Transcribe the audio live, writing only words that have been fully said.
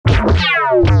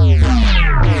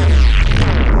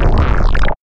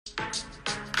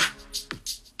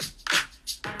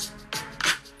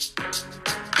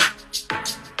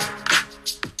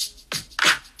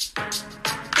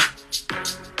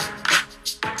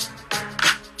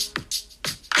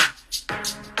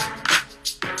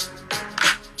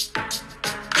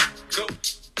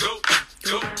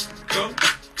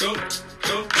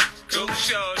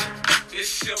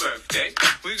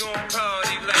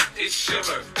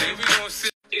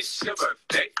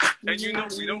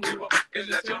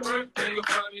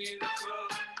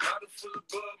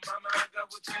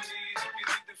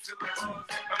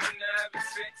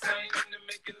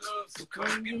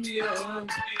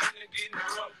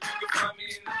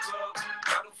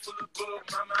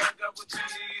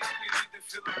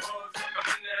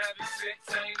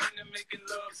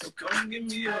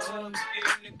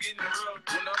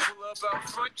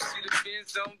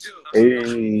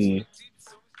Hey,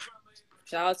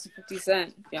 Shout out to 50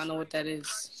 Cent. Y'all know what that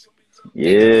is.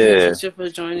 yeah. Thank you for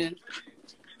joining.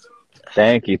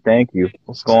 Thank you.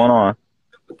 What's going on?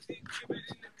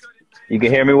 You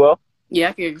can hear me well? Yeah,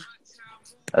 I can hear you.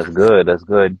 That's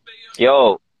good.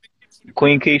 Yo,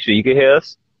 Queen Keisha, you can hear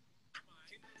us?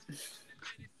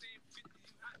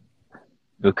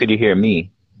 Or could you hear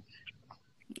me?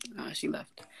 She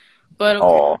left. But okay.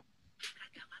 Oh,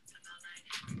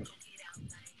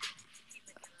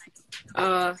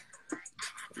 Oh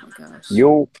my gosh.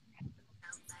 yo.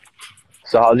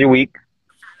 So how's your week?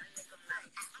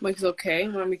 My week is okay.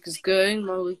 My week is good.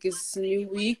 My week is a new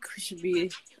week. We should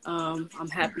be. I'm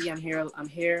happy. I'm here,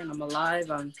 and I'm alive.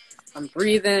 I'm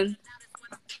breathing.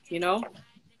 You know.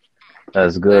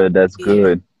 That's good. That's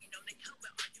good.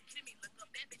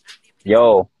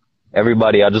 Yo,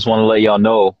 everybody, I just want to let y'all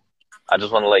know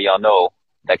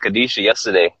that Khadisha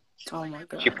yesterday, Oh my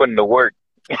god. she put in the work.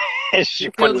 She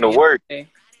put in the work.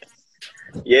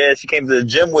 Yeah, she came to the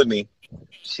gym with me.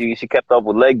 She kept up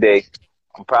with leg day.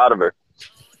 I'm proud of her.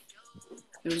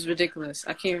 It was ridiculous.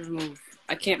 I can't even move.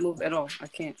 I can't move at all. I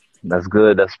can't. That's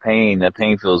good. That's pain. That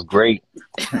pain feels great.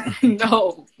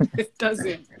 No, it doesn't.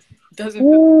 It doesn't.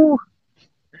 Woo.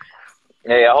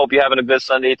 Hey, I hope you're having a good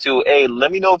Sunday too. Hey,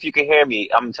 let me know if you can hear me.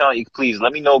 I'm telling you, please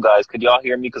let me know, guys. Could y'all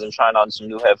hear me? Because I'm trying on some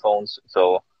new headphones.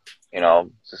 So,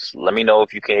 just let me know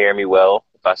if you can hear me well.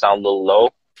 If I sound a little low,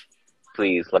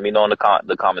 please let me know in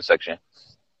the comment section.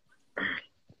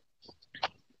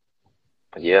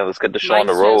 But yeah, let's get the show on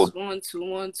the road. 1 2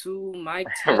 1 2. Mic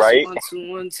test. Right? 1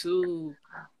 2 1 2.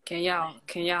 Can y'all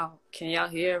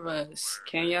hear us?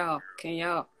 Can y'all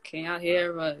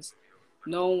hear us?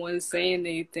 No one's saying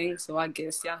anything, so I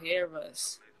guess y'all hear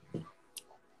us.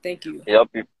 Thank you. Yep.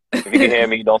 If you can hear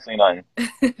me, don't say nothing.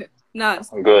 Nah,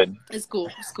 I'm good. It's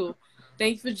cool.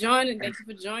 Thank you for joining.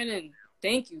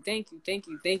 Thank you.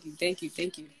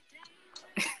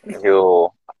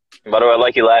 Yo. By the way, I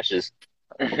like your lashes.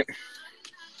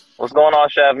 What's going on,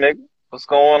 Shavnik? What's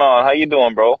going on? How you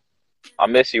doing, bro? I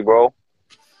miss you, bro.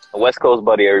 A West Coast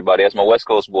buddy, everybody. That's my West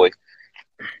Coast boy.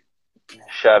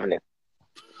 Shavnik.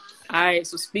 All right,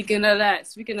 so speaking of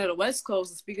the West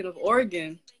Coast, and speaking of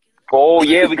Oregon. Oh,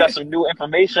 yeah, we got some new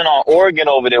information on Oregon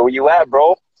over there. Where you at,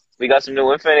 bro? We got some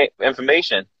new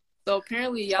information. So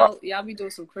apparently y'all be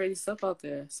doing some crazy stuff out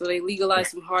there. So they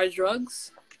legalized some hard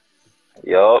drugs?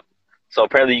 Yup. So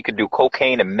apparently you could do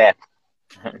cocaine and meth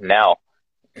now.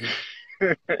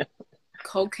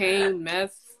 Cocaine,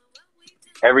 meth.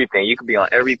 Everything. You could be on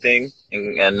everything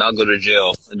and not go to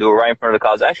jail and do it right in front of the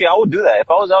cops. Actually, I would do that. If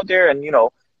I was out there and,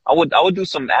 I would do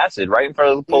some acid right in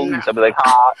front of the police. I'd be like,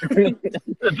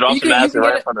 drop some acid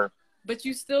right in front of them. But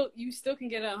you still can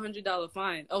get a $100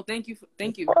 fine. Oh, thank you.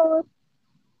 Thank you.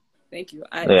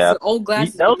 Yeah. Old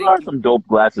glasses. Those are some dope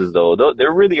glasses, though.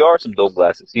 There really are some dope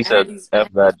glasses. He said,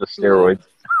 F that, just steroids.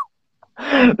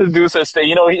 This dude says, this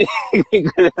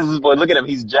is boy, look at him,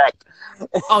 he's jacked.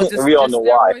 Oh, just, we all know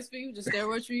why. Just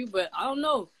steroids for you, but I don't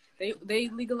know. They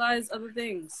legalize other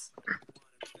things.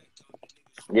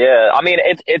 Yeah, I mean,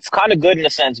 it's kind of good in a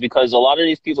sense because a lot of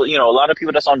these people, a lot of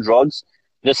people that's on drugs,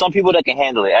 there's some people that can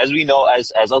handle it. As we know,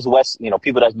 as us West,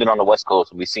 people that's been on the West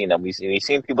Coast, we've seen them. We've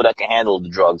seen people that can handle the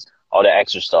drugs, all the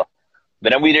extra stuff.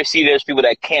 But then there's people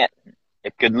that can't.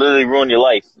 It could literally ruin your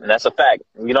life, and that's a fact.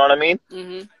 You know what I mean?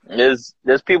 Mm-hmm. There's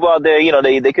people out there,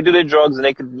 they could do their drugs and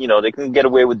they can get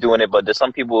away with doing it, but there's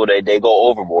some people they go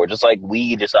overboard, just like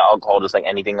weed, just like alcohol, just like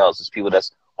anything else. There's people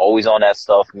that's always on that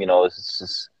stuff, it's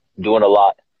just doing a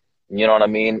lot. You know what I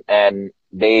mean? And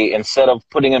they, instead of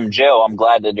putting them in jail, I'm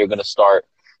glad that they're gonna start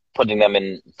putting them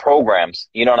in programs.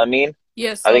 You know what I mean?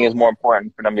 Yes. I think it's more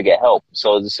important for them to get help.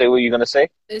 So say what you're gonna say.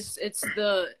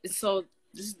 So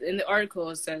this in the article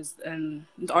it says, and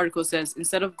the article says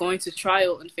instead of going to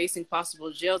trial and facing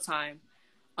possible jail time,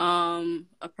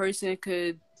 a person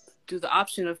could do the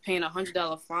option of paying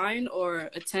 $100 fine or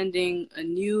attending a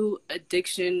new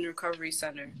addiction recovery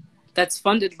center that's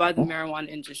funded by the marijuana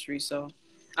industry. So,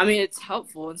 I mean, it's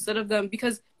helpful instead of them,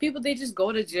 because people, they just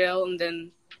go to jail and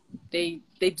then they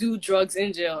do drugs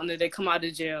in jail and then they come out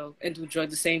of jail and do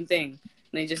drugs, the same thing.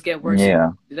 And they just get worse.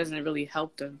 Yeah. It doesn't really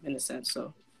help them in a sense.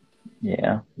 So.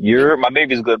 Yeah. My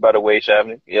baby's good, by the way,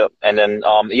 Shavni. Yep. And then,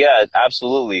 yeah,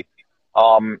 absolutely.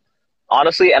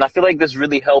 Honestly, and I feel like this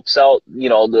really helps out,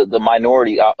 the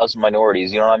minority, us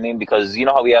minorities, you know what I mean? Because you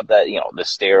know how we have that, the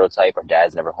stereotype, our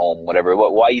dad's never home, whatever.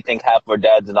 Why you think half of our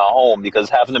dads are not home? Because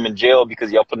half of them in jail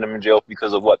because y'all putting them in jail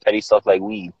because of what? Petty stuff like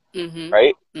weed,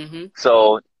 right?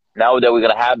 So now that we're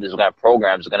going to have this, we're going to have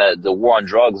programs, the war on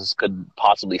drugs could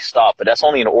possibly stop, but that's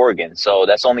only in Oregon. So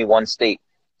that's only one state.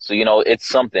 So, it's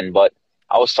something. But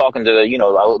I was talking to,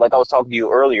 I was talking to you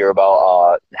earlier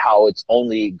about how it's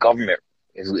only government.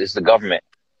 Is the government,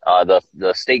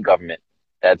 the state government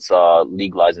that's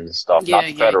legalizing this stuff, not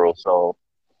the federal. So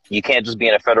you can't just be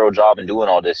in a federal job and doing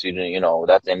all this.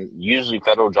 And usually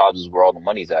federal jobs is where all the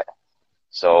money's at.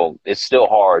 So it's still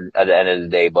hard at the end of the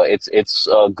day, but it's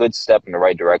a good step in the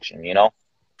right direction,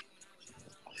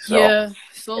 So. Yeah,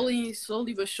 slowly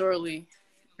but surely,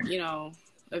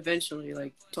 eventually,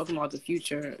 like talking about the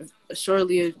future,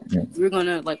 surely we're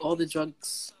gonna, like, all the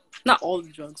drugs, not all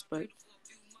the drugs, but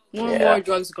more and more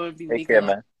drugs are going to be legal. Take care,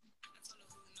 man.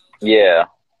 Yeah.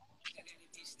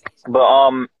 But,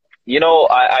 I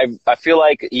feel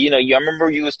like, I remember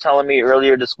you was telling me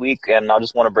earlier this week, and I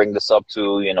just want to bring this up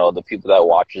to, the people that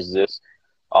watches this.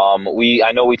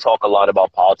 I know we talk a lot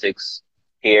about politics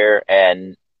here,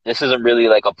 and this isn't really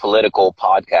like a political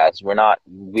podcast.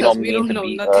 We don't mean to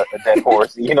be a dead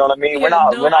horse. You know what I mean? We're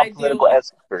not political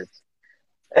experts.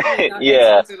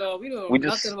 Yeah. We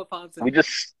nothing about politics. We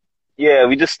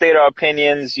just state our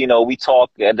opinions. We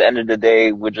talk. At the end of the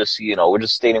day, we're just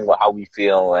stating how we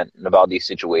feel and about these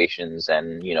situations,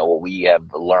 and what we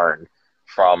have learned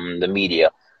from the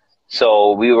media.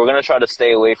 So we're going to try to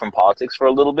stay away from politics for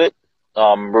a little bit.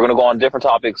 We're going to go on different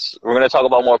topics. We're going to talk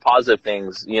about more positive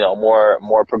things.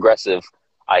 More progressive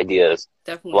ideas.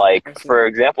 Definitely. Like, for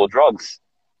example, drugs.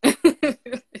 Yeah,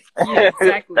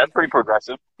 exactly. That's pretty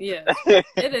progressive. Yeah,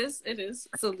 it is.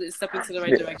 So it's step into the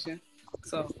right direction.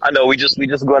 So I know we just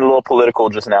going a little political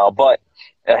just now, but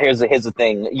here's the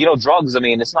thing. Drugs. I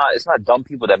mean, it's not dumb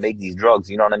people that make these drugs.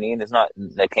 You know what I mean? It's not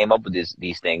that came up with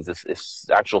these things. It's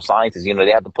actual scientists.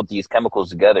 They have to put these chemicals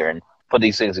together and put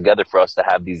these things together for us to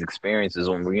have these experiences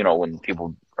when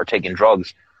people are taking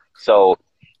drugs. So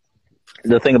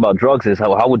the thing about drugs is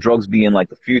how would drugs be in like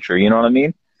the future? You know what I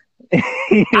mean?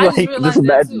 I just realized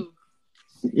that too.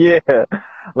 Yeah,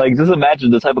 like just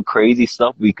imagine the type of crazy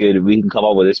stuff we can come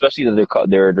up with, especially that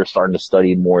they're starting to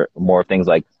study more things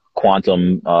like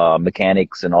quantum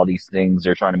mechanics and all these things.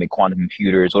 They're trying to make quantum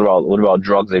computers. What about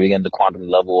drugs? They begin the quantum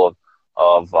level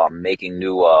of making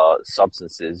new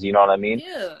substances. You know what I mean?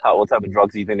 Yeah. What type of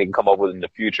drugs do you think they can come up with in the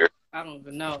future? I don't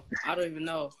even know.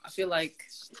 I feel like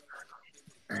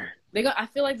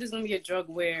there's gonna be a drug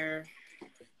where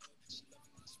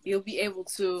you'll be able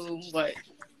to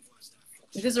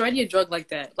There's already a drug like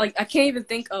that. Like, I can't even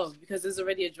think of, because there's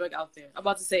already a drug out there. I'm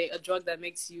about to say a drug that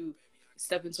makes you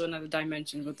step into another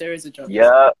dimension, but there is a drug.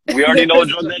 Yeah, we already know what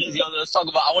drug that is. I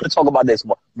want to talk about this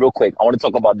real quick. I want to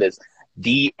talk about this.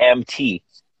 DMT.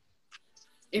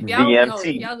 If y'all don't know,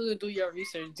 y'all do your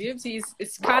research. DMT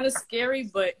it's kind of scary,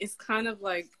 but it's kind of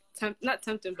like, not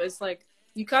tempting, but it's like,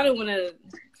 you kind of want to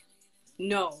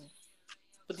know.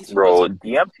 Bro,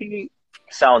 DMT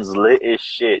sounds lit as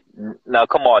shit. Now,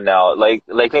 come on now. Like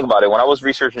think about it. When I was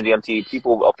researching DMT,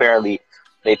 people apparently,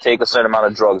 they take a certain amount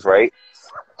of drugs, right?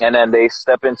 And then they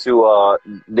step into,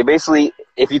 they basically,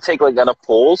 if you take like enough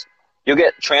pulls, you'll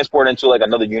get transported into like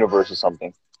another universe or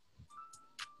something.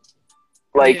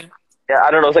 Like, yeah,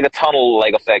 I don't know, it's like a tunnel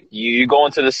like effect. You go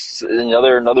into this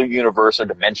another universe or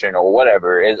dimension or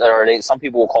whatever. Some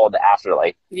people will call it the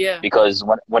afterlife. Yeah. Because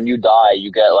when you die,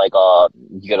 you get like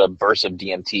a burst of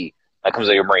DMT that comes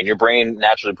out of your brain. Your brain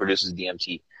naturally produces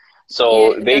DMT.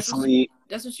 So basically,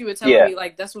 that's what you were telling me.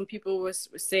 Like, that's when people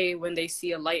say when they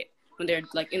see a light, when they're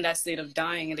like in that state of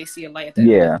dying and they see a light at the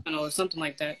end of the tunnel or something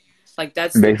like that. Like,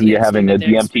 that's basically you're having a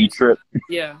DMT trip.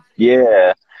 Yeah.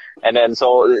 Yeah. And then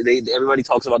so everybody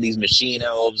talks about these machine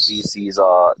elves, these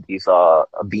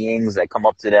beings that come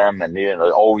up to them and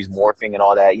they're always morphing and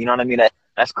all that. You know what I mean?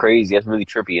 That's crazy. That's really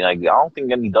trippy. And I don't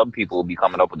think any dumb people will be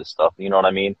coming up with this stuff. You know what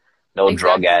I mean? no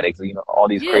drug Exactly. addicts, all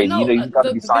these Yeah, crazy, no, you got to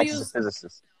the be scientists and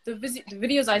physicists. the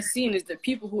videos I've seen is the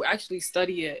people who actually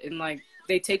study it and like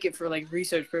they take it for like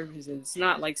research purposes. It's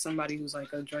not like somebody who's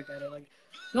like a drug addict. Like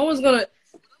no one's gonna.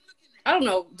 I don't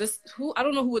know this who. I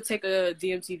don't know who would take a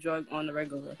DMT drug on the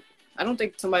regular. I don't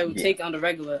think somebody would Yeah. take it on the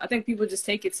regular. I think people just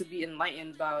take it to be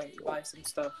enlightened by some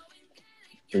stuff.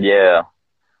 Yeah.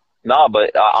 Nah,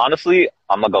 but honestly,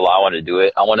 I'm not gonna lie, I want to do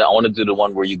it. I want to do the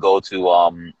one where you go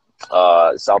to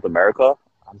South America.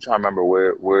 I'm trying to remember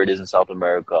where it is in South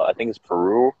America. I think it's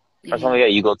Peru or something Hmm. like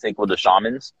that. You go take with the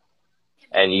shamans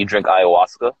and you drink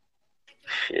ayahuasca. I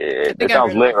Shit, think that I've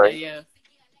sounds heard lit, about that. right? Yeah.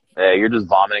 Yeah, you're just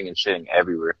vomiting and shitting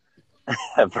everywhere.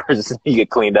 At first, you get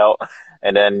cleaned out,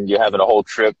 and then you're having a whole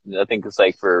trip. I think it's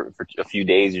like for a few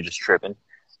days, you're just tripping.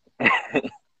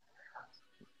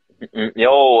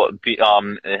 Yo,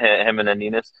 him and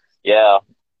Aниnas. Yeah.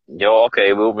 Yo,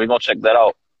 okay, we're gonna check that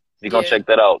out. We're gonna Yeah. check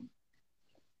that out.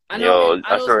 I know, and Yo, I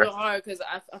know that's it's her. real hard because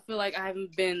I feel like I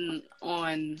haven't been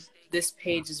on this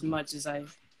page as much as I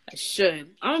should.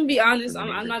 I'm gonna be honest.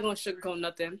 I'm not gonna sugarcoat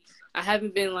nothing. I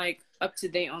haven't been like up to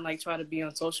date on like trying to be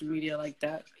on social media like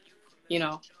that. You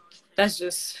know, that's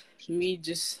just me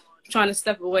just trying to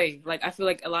step away. Like I feel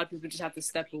like a lot of people just have to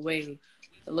step away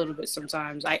a little bit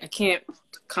sometimes. I can't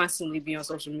constantly be on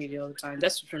social media all the time.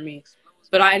 That's for me.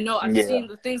 But I know I've Yeah, seen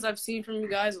the things I've seen from you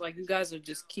guys. Like you guys are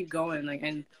just keep going. Like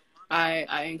and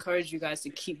I encourage you guys to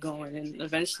keep going, and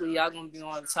eventually y'all gonna be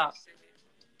on the top,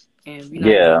 and we're not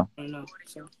even yeah. gonna know.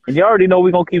 So And you already know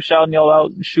we're gonna keep shouting y'all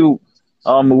out. Shoot,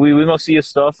 we're gonna see your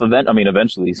stuff. I mean,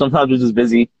 eventually. Sometimes we're just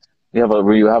busy. We have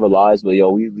our lives, but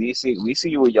yo, we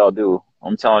see what y'all do.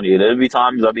 I'm telling you, there'll be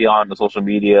times I'll be on the social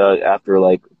media after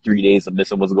like 3 days of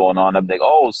missing what's going on. I'm like,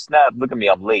 oh snap, look at me,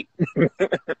 I'm late.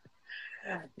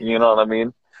 You know what I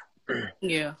mean?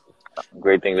 yeah,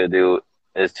 Great thing to do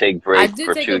is take I break did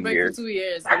for take two a break for years. 2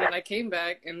 years, and then I came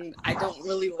back, and I don't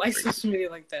really like social media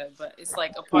like that. But it's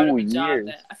like a part of Two a job years.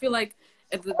 that I feel like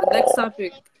if the next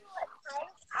topic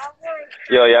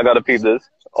Yo, y'all gotta peep this.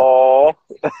 Oh,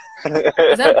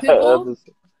 is that a pit bull?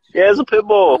 yeah, it's a pit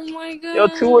bull. Oh my Yo,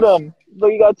 two of gosh! them.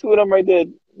 Look, you got two of them right there.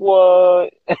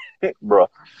 What, bro?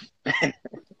 No,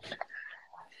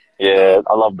 Yeah,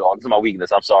 I love dogs. It's my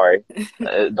weakness. I'm sorry.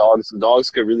 Dogs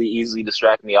could really easily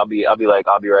distract me. I'll be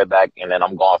right back, and then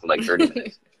I'm gone for like 30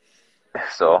 minutes.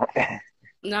 So,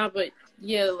 nah, but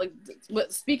yeah, like,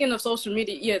 but speaking of social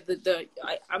media, yeah,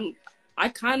 I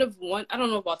kind of want. I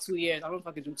don't know about 2 years. I don't know if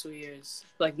I could do 2 years.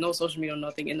 Like no social media,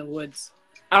 nothing in the woods.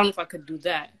 I don't know if I could do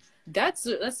that. That's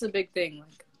a big thing.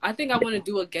 Like I think I want to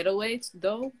do a getaway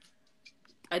though.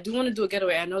 I do want to do a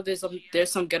getaway. I know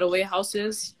there's some getaway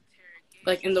houses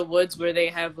like in the woods where they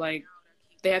have like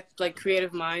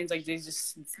creative minds. Like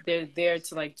they're there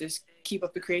to like just keep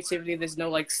up the creativity. There's no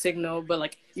like signal, but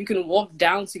like you can walk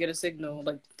down to get a signal,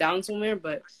 like down somewhere.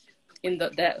 But in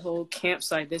that whole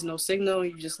campsite, there's no signal.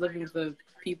 You're just living with the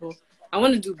people. I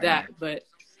want to do that, but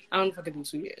I don't know if I could do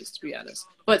 2 years to be honest.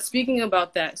 But speaking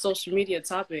about that social media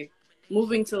topic,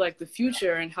 moving to like the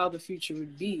future and how the future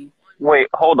would be. wait,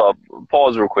 hold up.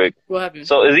 Pause real quick. What happened?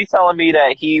 So, is he telling me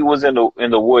that he was in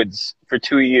the woods for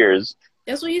 2 years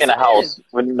That's what he in a said. house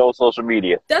with no social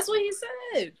media? That's what he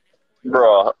said.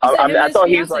 Bro, He said him and I his thought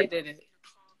he was fiance like did it.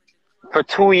 for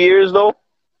 2 years though.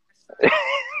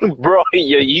 Bro,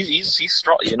 yeah, he's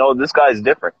strong. This guy's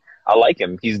different. I like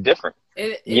him. He's different.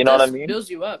 It You know what I does mean? build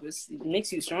you up. It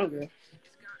makes you stronger.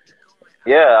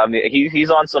 Yeah, I mean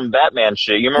he's on some Batman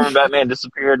shit. You remember Batman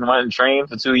disappeared and went and trained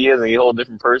for 2 years and he's a whole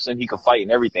different person. He could fight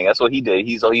and everything. That's what he did.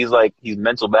 He's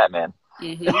mental Batman.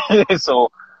 Hmm.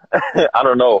 So I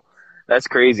don't know. That's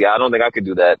crazy. I don't think I could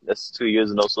do that. That's 2 years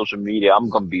of no social media. I'm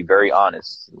gonna be very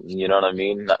honest. You know what I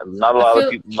mean? Not a I lot of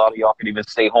feel people. A lot of y'all can even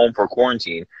stay home for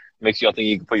quarantine. Makes y'all think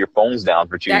you can put your phones down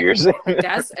for two that years.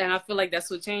 and I feel like that's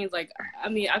what changed. Like I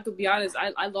mean, I could be honest.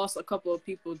 I lost a couple of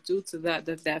people due to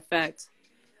that fact.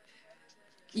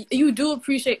 You do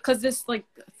appreciate because this like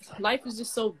life is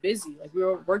just so busy. Like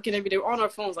we're working every day. We're on our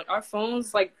phones. Like our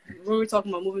phones. Like when we're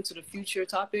talking about moving to the future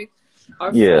topic,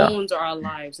 our Yeah. phones are our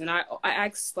lives. And I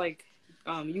asked like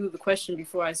you the question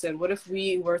before. I said, what if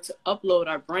we were to upload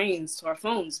our brains to our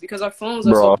phones because our phones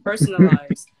are so Bro,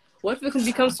 personalized? What if it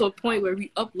becomes to a point where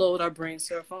we upload our brains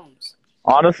to our phones?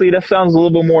 honestly, that sounds a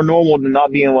little bit more normal than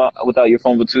not being without your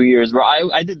phone for 2 years. Bro,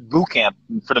 I did boot camp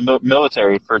for the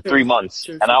military for True, 3 months,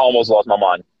 true, and I true. almost lost my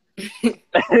mind.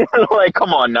 Like,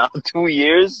 come on now, 2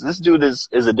 years? This dude is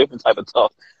a different type of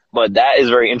tough. But that is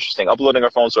very interesting. Uploading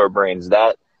our phones to our brains.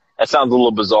 That sounds a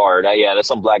little bizarre. That's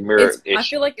some Black Mirror I ish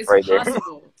feel like it's right there.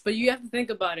 possible, but you have to think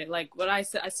about it. Like what I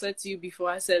said to you before.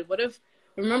 I said, what if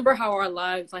remember how our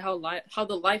lives, like how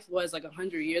the life was like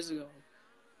 100 years ago?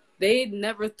 they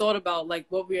never thought about like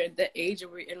what we're at the age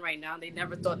we're in right now. They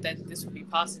never thought that this would be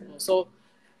possible. So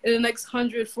in the next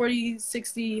 140,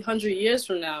 60, 100 years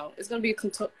from now, it's going to be a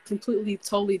completely,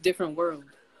 totally different world.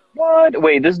 What?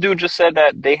 Wait, this dude just said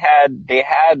that they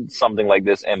had something like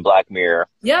this in Black Mirror,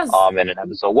 Yes. in an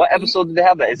episode. What episode did they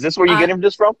have that? Is this where you I, get him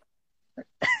this from?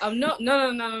 no. I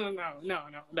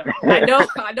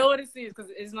know what it is because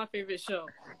it's my favorite show.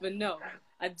 But no,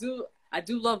 I do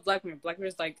love Black Mirror. Black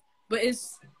Mirror's like, but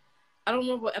I don't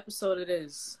know what episode it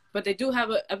is, but they do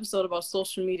have an episode about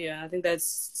social media. I think that's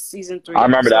season 3. I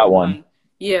remember that one.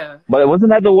 Yeah. But wasn't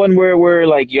that the one where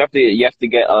like you have to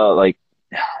get like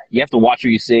you have to watch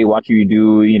what you say, watch what you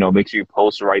do, make sure you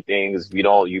post the right things. If you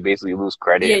don't, you basically lose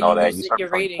credit and all that. You lose your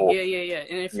rating. Yeah.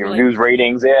 And if you lose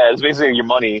ratings, yeah, it's basically your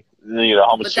money.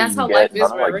 How much but that's how life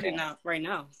is right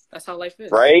now. That's how life is.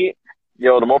 Right?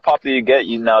 Yo, the more popular you get,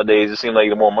 nowadays, it seems like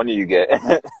the more money you get.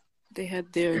 They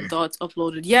had their thoughts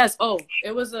uploaded. Yes. Oh,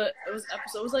 it was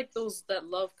episode. It was like that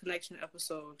Love Connection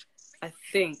episode, I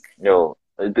think. Yo,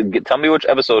 tell me which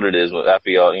episode it is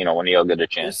after y'all, when y'all get a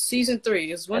chance. It's season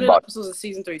 3. It's one of the episodes of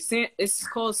season 3. It's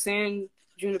called San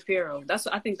Junipero.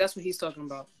 I think that's what he's talking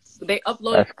about. They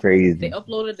uploaded. That's crazy. They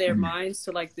uploaded their minds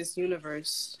to like this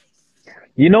universe.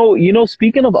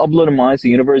 Speaking of uploading minds to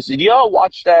the universe, did y'all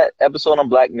watch that episode on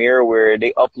Black Mirror where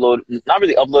they not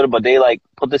really uploaded, but they like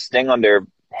put this thing on their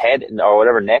head or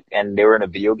whatever neck, and they were in a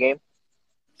video game?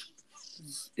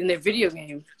 In their video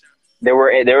game? They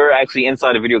were actually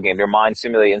inside a video game. Their mind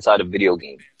simulated inside a video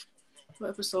game.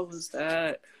 What episode was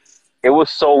that? It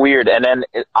was so weird. And then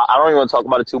I don't even want to talk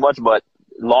about it too much, but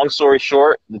long story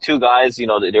short, the two guys, they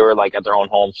were like at their own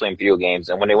homes playing video games,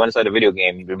 and when they went inside the video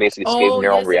game, they basically escaped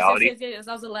their own reality. Yes.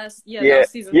 That was the last. Yeah. That was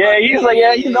season 5. He's like,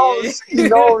 he knows. He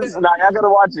knows. Nah, y'all gotta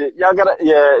watch it. Y'all gotta.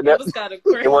 Yeah. That was kind of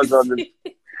crazy. It was.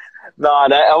 It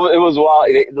was wild.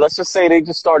 Let's just say they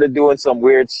just started doing some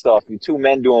weird stuff. You two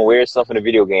men doing weird stuff in a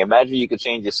video game. Imagine you could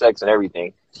change your sex and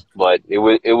everything, but it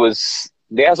was.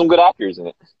 They had some good actors in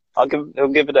it. I'll give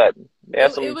it that. They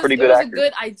had some pretty good actors. It was a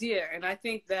good idea, and I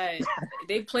think that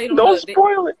they played on. Don't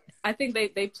spoil it. I think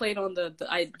they played on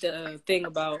the thing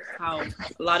about how a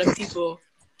lot of people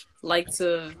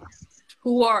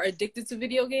who are addicted to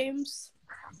video games.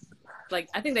 Like,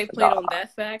 I think they played on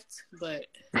that fact, but.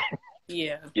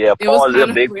 Yeah. Yeah, pause.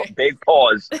 Big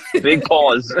pause. Big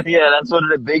pause. Yeah, that's what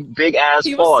it is. Big ass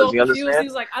pause. So you understand? He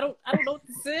was like, I don't know what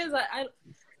this is.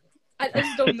 I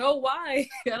just don't know why.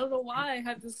 I don't know why I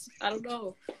had this. I don't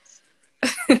know.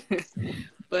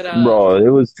 But bro, it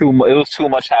was too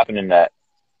much happening in that.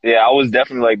 Yeah, I was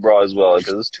definitely like, bro, as well,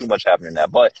 because there's too much happening in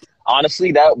that. But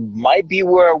honestly, that might be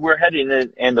where we're heading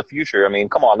in the future. I mean,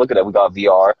 come on, look at that. We got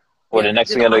VR. Or the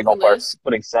next thing they're going to start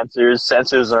putting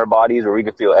sensors in our bodies where we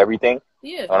can feel everything.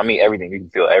 Yeah. When I mean everything, you can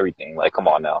feel everything. Like, come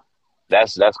on now.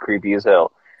 That's creepy as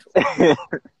hell. Yeah,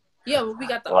 well, we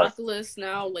got the Oculus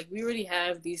now. Like, we already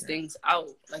have these things out.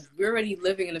 Like, we're already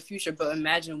living in the future, but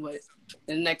imagine what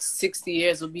in the next 60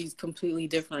 years will be completely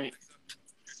different.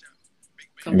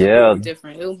 Completely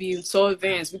different. It'll be so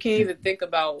advanced. We can't even think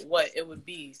about what it would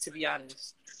be, to be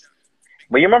honest.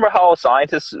 But you remember how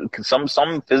scientists, some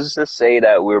physicists say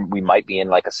that we might be in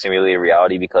like a simulated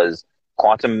reality because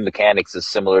quantum mechanics is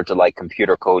similar to like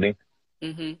computer coding.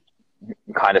 Mm-hmm.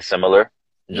 Kind of similar.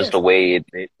 Just the way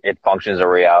it functions in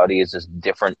reality is just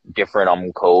different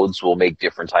codes will make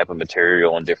different type of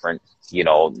material and different,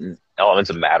 elements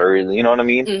of matter. You know what I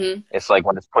mean? Mm-hmm. It's like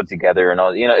when it's put together and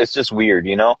all, it's just weird,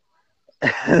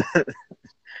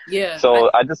 Yeah.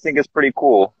 So I just think it's pretty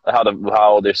cool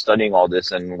how they're studying all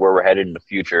this and where we're headed in the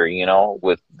future,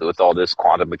 with all this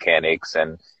quantum mechanics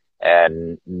and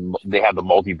they have the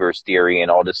multiverse theory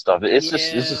and all this stuff. It's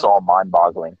just all mind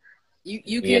boggling.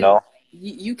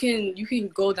 You can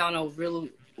go down a real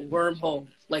wormhole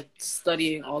like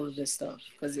studying all of this stuff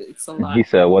because it's a lot. He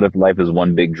said, "What if life is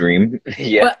one big dream?"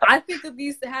 Yeah. But I think of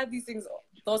these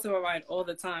thoughts in my mind all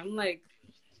the time. I'm like,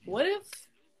 what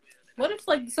if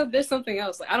like there's something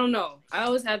else? Like, I don't know. I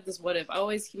always have this what if. I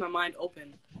always keep my mind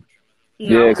open.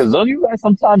 Yeah, because don't you guys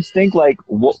sometimes think like,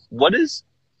 what is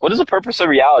the purpose of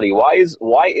reality?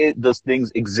 Why does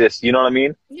things exist? You know what I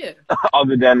mean? Yeah.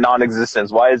 Other than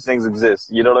non-existence, why does things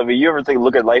exist? You know what I mean? You ever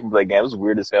look at life and be like, damn, it's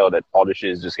weird as hell that all this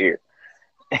shit is just here.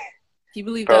 You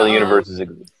believe that the universe is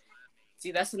exist.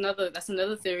 See, that's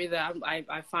another theory that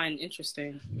I find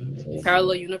interesting.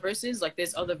 Parallel universes, like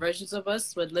there's other versions of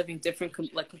us but living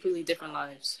completely different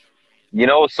lives.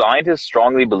 Scientists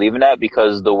strongly believe in that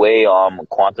because the way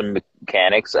quantum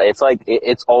mechanics, it's like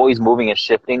it's always moving and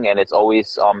shifting, and it's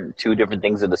always two different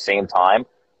things at the same time.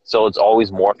 So it's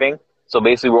always morphing. So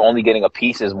basically, we're only getting a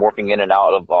pieces morphing in and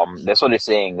out of. That's what they're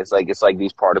saying. It's like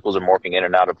these particles are morphing in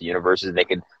and out of the universes. And they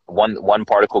could one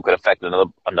particle could affect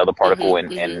another particle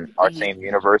in our same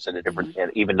universe in a different.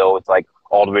 And even though it's like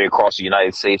all the way across the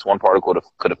United States, one particle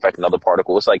could affect another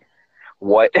particle. It's like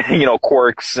what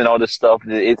quarks and all this stuff.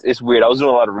 It's weird. I was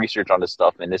doing a lot of research on this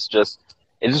stuff, and it's just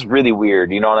really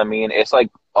weird. You know what I mean? It's like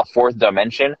a fourth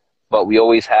dimension, but we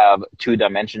always have two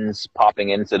dimensions popping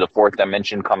into the fourth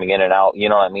dimension, coming in and out. You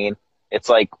know what I mean? It's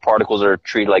like particles are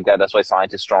treated like that. That's why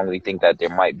scientists strongly think that there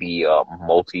might be a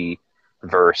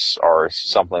multiverse or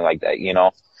something like that,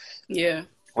 Yeah.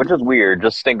 Which is weird.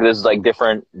 Just think this is like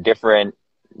different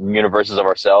universes of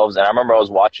ourselves. And I remember I was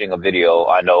watching a video.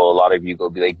 I know a lot of you go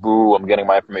be like, boo, I'm getting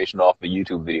my information off of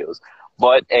YouTube videos.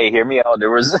 But hey, hear me out.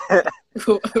 There was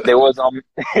there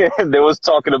was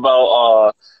talking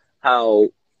about how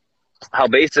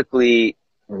basically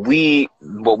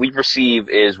what we perceive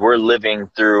is we're living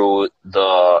through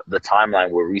the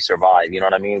timeline where we survive. You know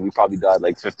what I mean? We probably died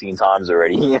like 15 times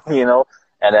already,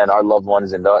 and then our loved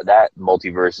ones in that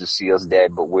multiverse see us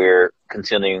dead, but we're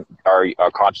continuing, our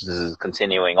consciousness is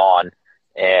continuing on,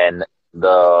 and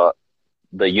the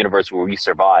universe where we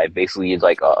survive basically is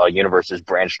like a universe is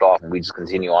branched off, and we just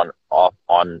continue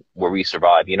on where we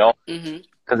survive,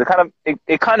 because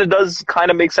it kind of does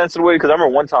make sense in a way, because I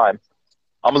remember one time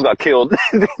I almost got killed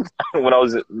when I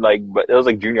was but it was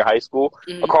like junior high school.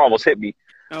 A car almost hit me.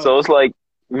 Oh. So it's like,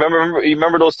 you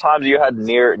remember those times you had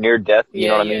near death? You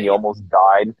know what I mean? You almost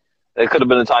died. It could have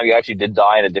been the time you actually did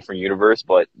die in a different universe,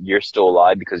 but you're still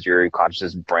alive because your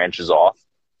consciousness branches off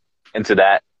into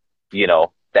that,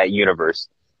 that universe.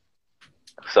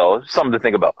 So something to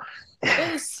think about.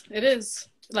 It is.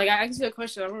 Like, I asked you a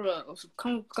question. I remember a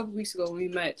couple weeks ago when we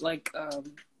met,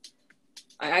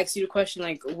 I asked you the question,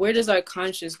 like, where does our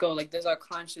conscience go? Like, does our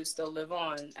conscience still live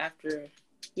on after,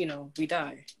 we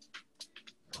die?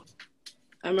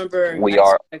 I remember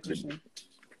that question.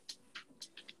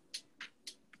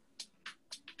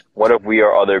 What if we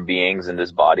are other beings in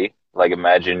this body? Like,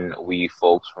 imagine we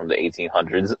folks from the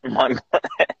 1800s.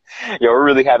 We're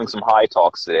really having some high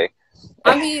talks today.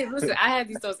 I mean, listen, I have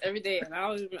these thoughts every day, and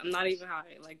I'm not even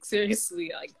high. Like,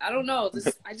 seriously, like, I don't know.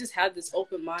 I just had this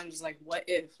open mind, just like, what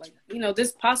if? Like,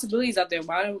 there's possibilities out there.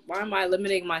 Why am I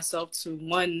limiting myself to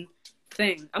one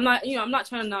thing? I'm not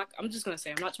trying to knock. I'm just gonna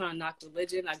say I'm not trying to knock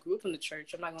religion. I grew up in the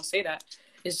church. I'm not gonna say that.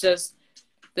 It's just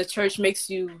the church makes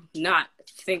you not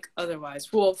think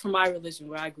otherwise. Well, for my religion,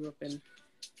 where I grew up in,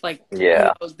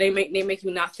 they make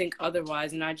you not think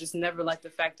otherwise, and I just never liked the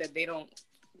fact that they don't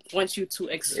want you to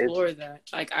explore that.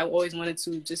 Like, I always wanted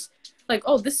to just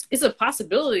this is a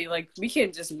possibility. Like, we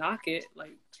can't just knock it.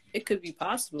 Like, it could be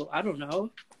possible. I don't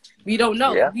know. We don't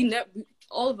know. Yeah.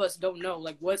 All of us don't know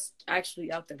what's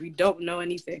actually out there. We don't know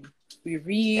anything. We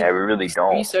read. Yeah, we really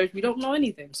don't. Research. We don't know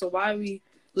anything. So why are we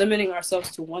limiting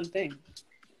ourselves to one thing?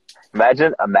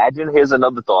 Imagine. Here's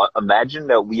another thought. Imagine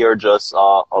that we are just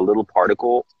a little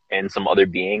particle in some other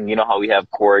being. You know how we have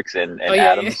quarks and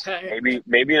atoms. Yeah.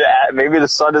 Maybe the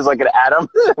sun is like an atom.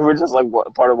 We're just like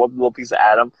part of one little piece of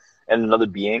atom and another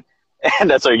being, and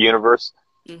that's our universe.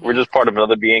 Mm-hmm. We're just part of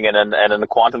another being, and then the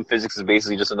quantum physics is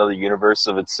basically just another universe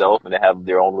of itself, and they have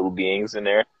their own little beings in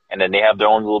there, and then they have their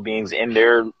own little beings in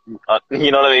there. You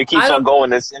know what I mean? It keeps on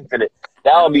going. It's infinite.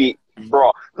 That would be,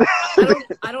 bro.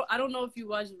 I don't know if you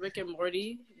watched Rick and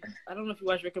Morty. I don't know if you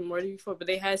watched Rick and Morty before, but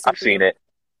they had something. I've seen it.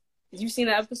 You seen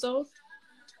that episode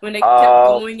when they kept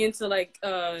going into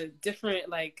different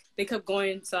they kept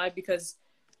going inside because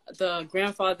the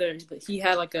grandfather, he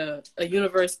had a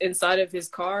universe inside of his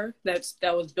car that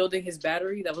was building his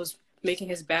battery, that was making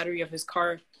his battery of his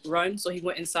car run. So he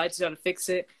went inside to try to fix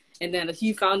it, and then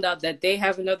he found out that they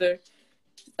have another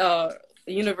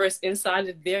universe inside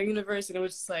of their universe, and it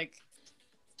was just like,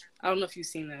 I don't know if you've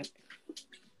seen that.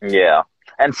 Yeah.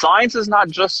 And science is not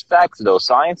just facts, though.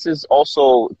 Science is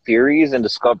also theories and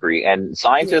discovery. And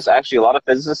scientists, actually, a lot of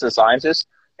physicists and scientists,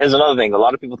 here's another thing. A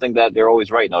lot of people think that they're always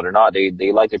right. No, they're not.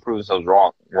 They like to prove themselves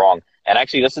wrong. And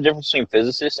actually, that's the difference between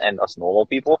physicists and us normal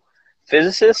people.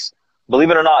 Physicists,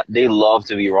 believe it or not, they love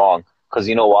to be wrong. Because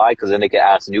you know why? Because then they can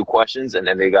ask new questions, and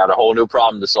then they got a whole new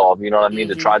problem to solve, you know what I mean?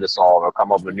 Mm-hmm. To try to solve or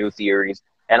come up with new theories.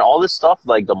 And all this stuff,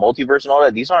 like the multiverse and all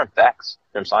that, these aren't facts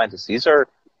from scientists.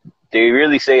 They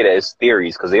really say that it's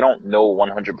theories because they don't know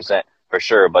 100% for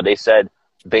sure, but they said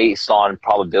based on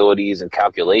probabilities and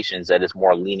calculations that it's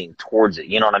more leaning towards it.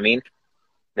 You know what I mean?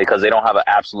 Because they don't have an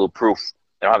absolute proof.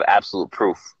 They don't have absolute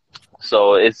proof.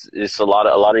 So it's a lot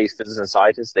of these physicists and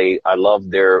scientists. I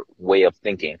love their way of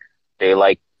thinking. They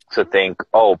like to think,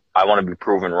 oh, I want to be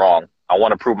proven wrong. I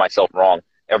want to prove myself wrong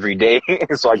every day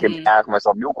so I can ask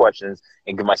myself new questions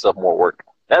and give myself more work.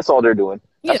 That's all they're doing.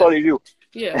 That's Yeah. all they do.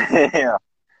 Yeah.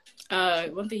 Yeah.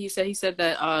 One thing he said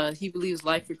that he believes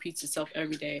life repeats itself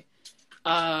every day.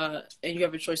 And you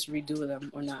have a choice to redo them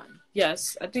or not.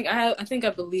 Yes, I think I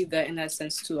believe that in that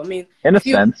sense too. I mean, In a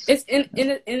sense. it's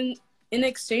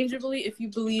inexchangeably, if you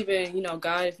believe in, you know,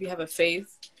 God, if you have a faith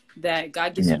that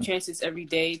God gives you chances every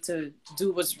day to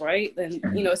do what's right, then,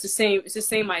 you know, it's the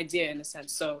same idea in a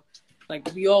sense. So like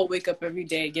we all wake up every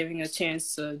day giving a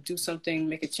chance to do something,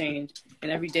 make a change, and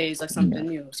every day is like something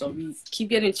new. So we keep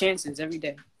getting chances every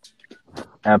day.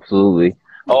 Absolutely.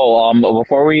 Oh,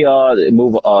 before we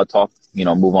move on,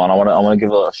 I wanna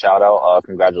give a shout out.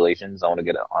 Congratulations. I want to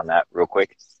get on that real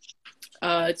quick.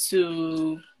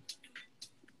 To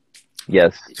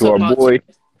Yes, to our boy.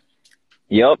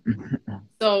 Yep.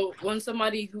 So when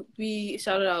somebody who we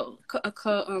shouted out a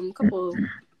couple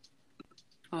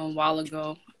while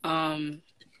ago, one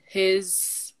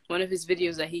of his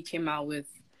videos that he came out with,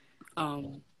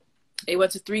 it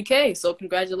went to 3K. So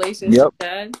congratulations,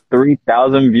 Chad.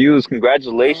 3,000 views.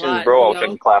 Congratulations, bro. I wish I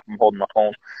could clap from holding my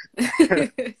phone.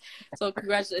 So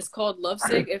congratulations. It's called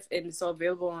Lovesick, and it's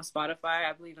available on Spotify.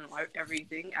 I believe in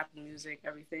everything, Apple Music,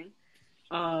 everything.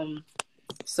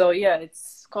 So yeah,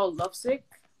 it's called Lovesick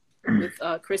with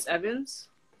Chris Evans.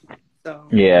 So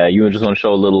yeah, you just want to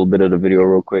show a little bit of the video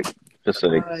real quick, just so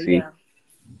they can see.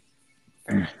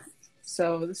 Yeah.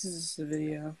 So this is the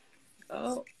video.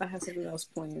 Oh, I have something else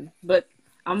playing, but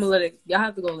I'm gonna let it. Y'all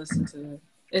have to go listen to it.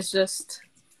 It's just.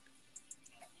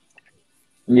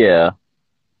 Yeah.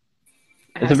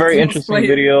 It's a very interesting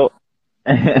video.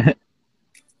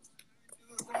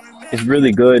 It's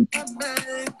really good.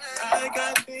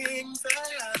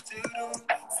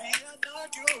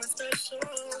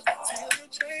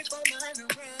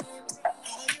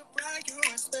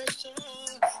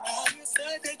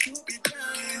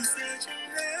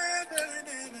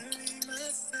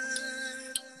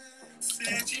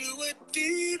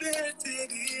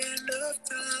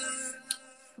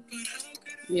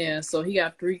 Yeah, so he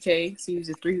got 3K. So he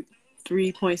used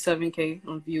 3.7K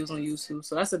on views on YouTube.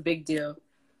 So that's a big deal.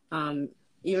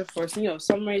 Even for, you know,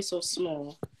 somebody so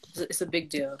small, it's a big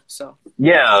deal. So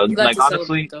yeah, you like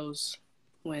honestly, those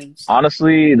wins.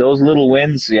 Honestly, those little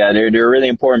wins, yeah, they're really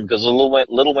important because little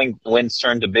wins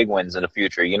turn to big wins in the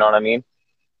future. You know what I mean?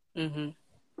 Mhm.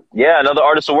 Yeah, another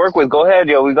artist to work with. Go ahead,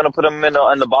 yo. We're gonna put him in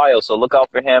the bio, so look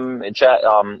out for him. And Chad,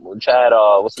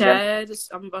 what's his name? Chad,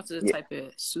 I'm about to type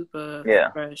it. Super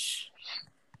fresh.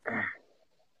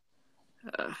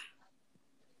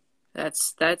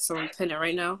 That's on Pinner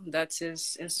right now. That's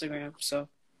his Instagram. So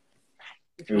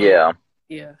yeah,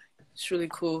 it's really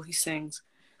cool. He sings,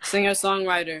 singer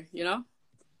songwriter. You know.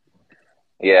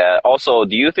 Yeah. Also,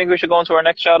 do you think we should go into our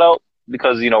next shout out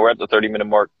because we're at the 30-minute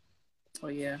mark? Oh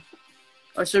yeah.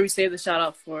 Or should we save the shout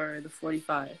out for the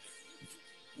 45?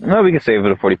 No, we can save it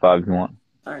to 45 if you want.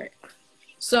 All right.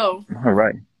 So. All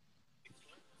right.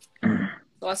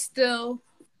 So I still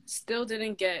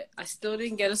didn't get a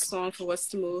song for What's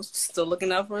the Move. Still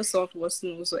looking out for a song for What's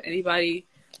the Move. So anybody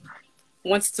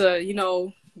wants to,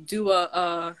 do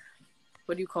a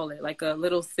what do you call it? Like a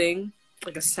little thing,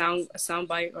 like a sound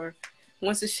bite, or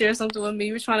wants to share something with me.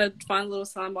 We're trying to find a little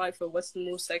sound bite for What's the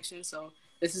Move section. So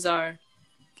this is our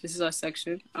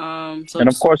section. So and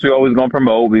of course, we're always gonna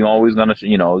promote. We're always gonna,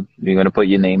 you're gonna put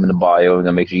your name in the bio. We're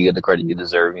gonna make sure you get the credit you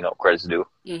deserve. Credit's due.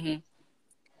 Mhm.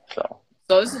 So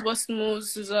this is What's the Move.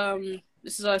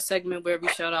 This is our segment where we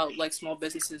shout out like small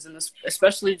businesses, and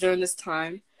especially during this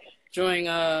time, during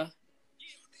I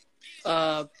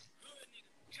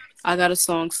got a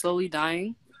song Slowly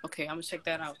Dying. Okay, I'm gonna check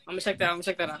that out.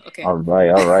 Okay. All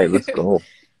right, let's go.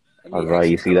 All right,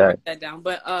 you see that? Write that down.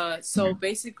 But so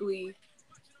basically,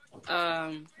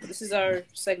 this is our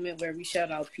segment where we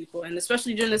shout out people, and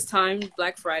especially during this time,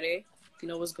 Black Friday. You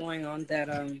know what's going on? That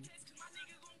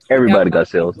everybody got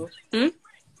sales.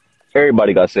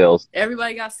 Everybody got sales.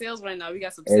 Everybody got sales right now. We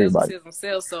got some sales on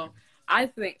sales. So I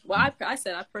think, I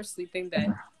personally think that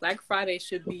Black Friday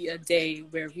should be a day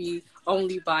where we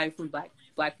only buy from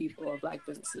black people or black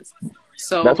businesses.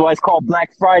 So that's why it's called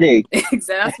Black Friday.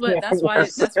 Exactly. That's why.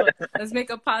 Let's make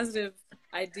a positive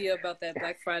idea about that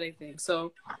Black Friday thing.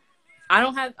 So I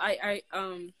don't have.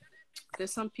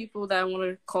 There's some people that I want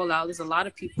to call out. There's a lot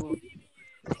of people.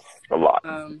 A lot.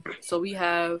 So we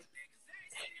have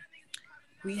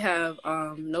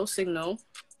No Signal.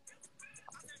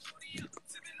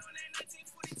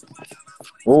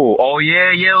 Oh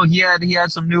yeah. He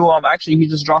had some new. Actually, he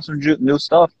just dropped some new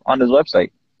stuff on his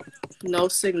website. No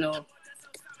Signal.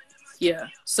 Yeah.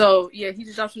 So yeah, he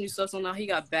just dropped some new stuff. So now he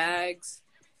got bags.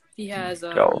 He has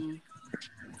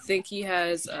think he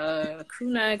has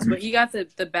crew necks, but he got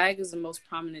the bag is the most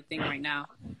prominent thing right now.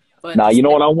 But Now, you know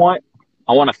what I want?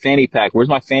 I want a fanny pack. Where's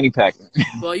my fanny pack?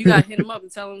 well, you gotta hit him up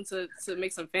and tell him to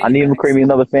make some I fanny need him to create packs. me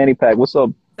another fanny pack. What's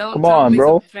up? Come Tell him on, to make some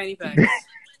bro. fanny packs.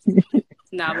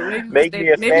 Nah, but Make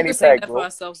me a maybe we fanny could say pack, that for bro.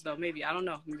 ourselves though. Maybe I don't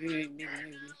know. Maybe.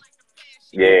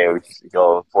 Yeah,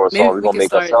 yo, for us all, Maybe we're we gonna can make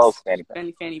start ourselves fanny pack.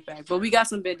 fanny pack. But we got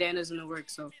some bandanas in the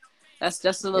works, so that's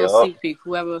just a little Yup. sneak peek.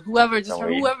 Whoever Don't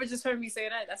worry. just heard me say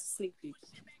that, that's a sneak peek.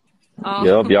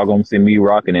 Yup, y'all gonna see me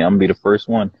rocking it. I'm gonna be the first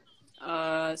one.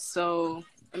 So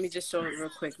let me just show it real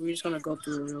quick. We're just gonna go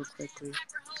through it real quickly.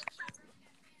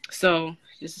 So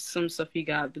this is some stuff he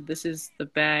got, but this is the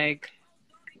bag.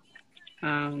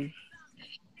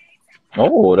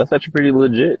 Oh, that's actually pretty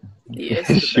legit. Yeah,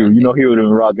 Shoot, you know he would have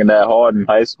been rocking that hard in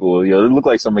high school. Yo, it looked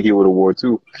like something he would have wore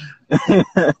too.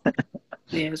 yeah,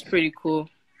 it's pretty cool.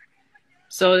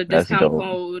 So the That's discount dope.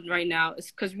 code right now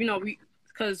is because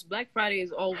because Black Friday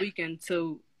is all weekend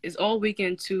to it's all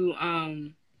weekend to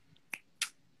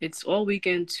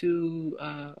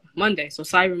Monday, so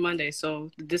Cyber Monday.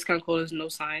 So the discount code is no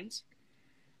signs.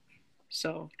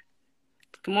 So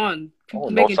come on, people Oh,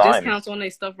 no making signs. discounts on their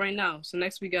stuff right now. So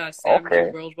next we got Savage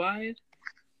Okay. Worldwide.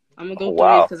 I'm gonna Oh, go through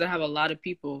it wow. because I have a lot of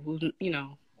people who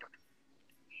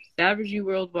Savage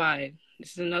Worldwide.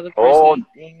 This is another Oh, person,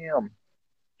 damn.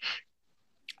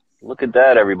 Look at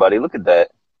that, everybody. Look at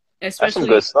that. That's some especially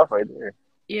good stuff right there.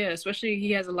 yeah, especially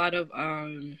he has a lot of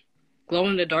glow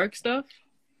in the dark stuff.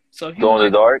 So if you Glow in the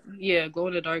like, dark. yeah, glow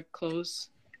in the dark clothes.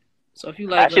 So if you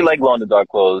I like, actually like glow in the dark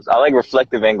clothes. I like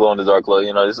reflective and glow in the dark clothes.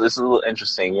 You know, it's a little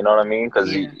interesting. You know what I mean?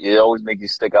 Because yeah. it always makes you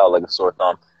stick out like a sore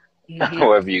thumb hmm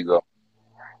wherever you go.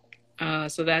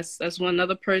 So that's one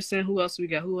other person. Who else we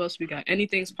got?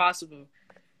 Anything's possible.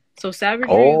 So Savagery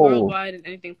Oh, Worldwide and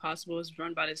Anything Possible is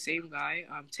run by the same guy,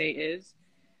 Tay is.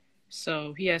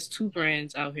 So he has 2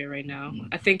 brands out here right now.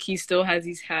 I think he still has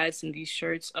these hats and these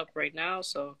shirts up right now.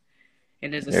 So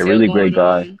and there's a yeah, sale really great going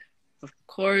guy. on. Of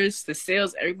course, the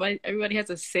sales. Everybody has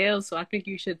a sale. So I think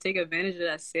you should take advantage of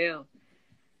that sale.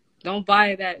 Don't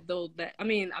buy that though. I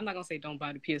mean, I'm not gonna say don't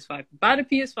buy the PS5. Buy the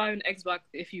PS5 and Xbox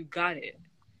if you got it.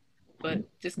 But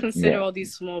just consider Yeah. all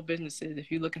these small businesses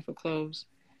if you're looking for clothes.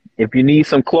 If you need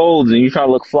some clothes and you're trying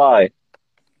to look fly,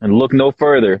 and look no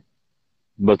further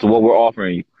but to what we're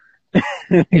offering you.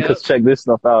 Yep. Because check this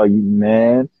stuff out, you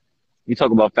man. You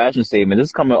talk about fashion statement. This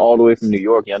is coming all the way from New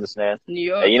York. You understand? New And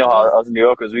York. you know how us New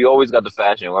Yorkers, we always got the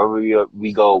fashion. Wherever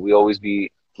we go, we always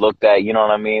be looked at. You know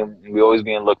what I mean? We always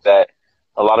being looked at.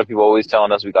 A lot of people always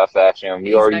telling us we got fashion.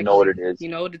 We already know what Exactly. it is. You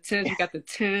know, the Tims, we got the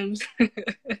Tims.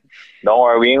 Don't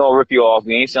worry, we ain't gonna rip you off.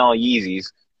 We ain't selling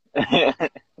Yeezys.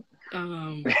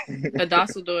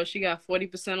 Hadassah, she got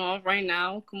 40% off right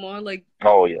now. Come on, like,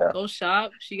 Oh yeah. go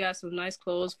shop. She got some nice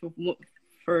clothes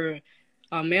for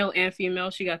male and female.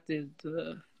 She got the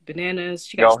bananas.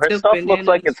 She got Yo, her silk stuff looks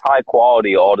like bananas. it's high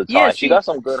quality all the Yeah, time. She got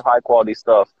some good high quality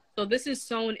stuff. So this is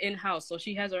sewn in-house. So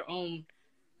she has her own.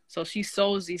 So she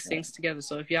sews these things together.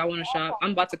 So if y'all want to shop,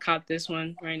 I'm about to cop this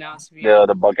one right now.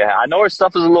 The bucket hat. I know her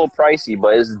stuff is a little pricey,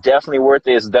 but it's definitely worth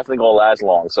it. It's definitely gonna last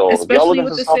long. So if y'all Especially looking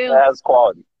with for the stuff sale. that has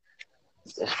quality,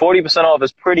 40% off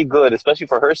is pretty good, especially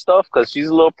for her stuff because she's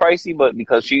a little pricey, but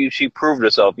because she proved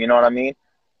herself. You know what I mean?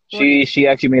 She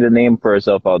actually made a name for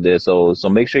herself out there. So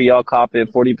make sure y'all cop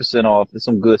it. 40% off. It's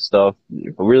some good stuff.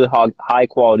 Really high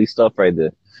quality stuff right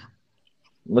there.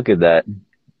 Look at that.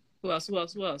 Who else?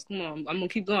 Come on, I'm gonna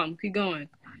keep going.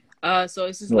 So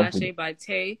this is Lash by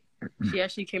Tay. She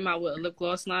actually came out with a lip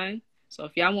gloss line. So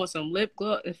if y'all want some lip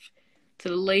gloss, to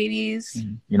the ladies,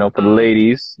 you know, for the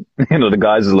ladies, you know, the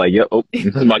guys is like, oh,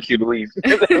 this is my cue to leave.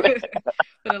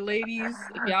 For the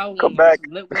ladies, if y'all want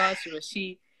some lip gloss,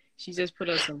 she just put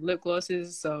up some lip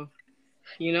glosses. So,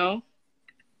 you know,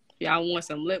 if y'all want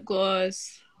some lip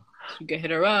gloss, you can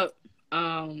hit her up.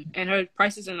 And her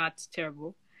prices are not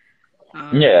terrible.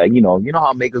 Yeah, you know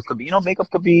how makeup could be. You know, makeup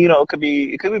could be, it could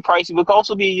be pricey, but it could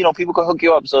also be, people could hook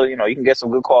you up. So, you can get some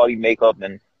good quality makeup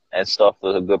and stuff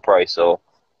for a good price. So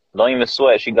don't even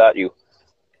sweat. She got you.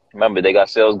 Remember, they got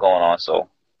sales going on. So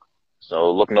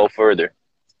look no further.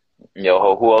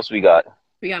 Yo, who else we got?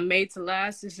 We got Made to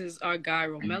Last. This is our guy,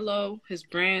 Romello, his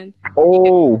brand.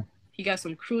 Oh. He got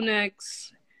some crew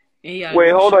necks. And he got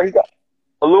wait, hold on. He got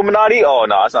Illuminati? Oh,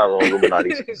 no, it's not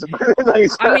Illuminati.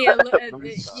 I mean, it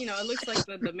looks like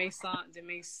the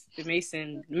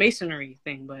masonry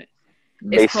thing, but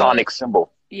Masonic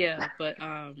symbol. Yeah, but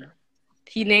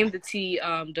he named the tea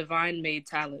Divine Made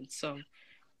Talent. So,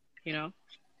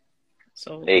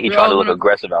 so hey, he trying to look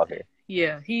aggressive out here.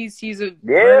 Yeah, he's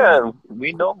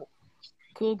we know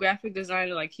cool graphic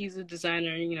designer. Like he's a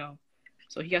designer,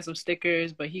 So he got some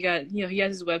stickers, but he has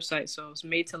his website. So it's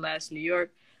Made to Last New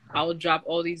York. I will drop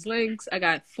all these links. I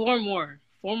got four more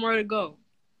to go.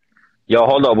 Yo,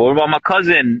 hold up. What about my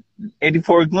cousin,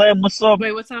 84 Glam? What's up,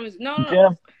 Wait, what time is it? No.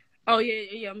 Jim? Oh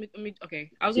yeah.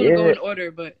 Okay, I was gonna go Yeah. in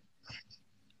order, but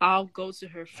I'll go to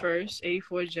her first.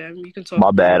 84 Gem. You can talk My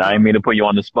more bad. I didn't about. mean to put you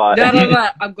on the spot. No.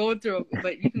 I'm going through,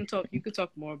 but you can talk. You can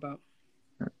talk more about.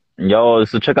 Yo,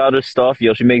 so check out her stuff.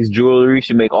 Yo, she makes jewelry.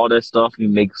 She make all that stuff. You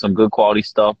make some good quality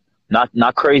stuff.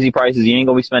 Not crazy prices. You ain't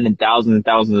gonna be spending thousands and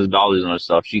thousands of dollars on her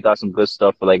stuff. She got some good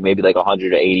stuff for like maybe like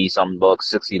 180 some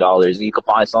bucks, $60. You can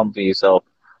find something for yourself.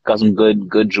 Got some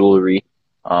good jewelry.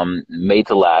 Made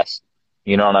to last.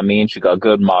 You know what I mean? She got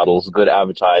good models, good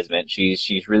advertisement.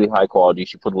 She's really high quality.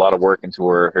 She put a lot of work into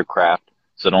her craft.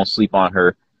 So don't sleep on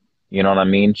her. You know what I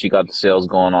mean? She got the sales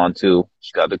going on too.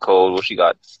 She got the code. What she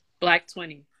got? Black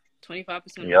 20, 25%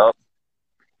 off. Yep.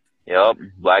 Yep,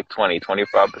 Black 20,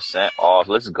 25% off.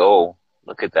 Let's go.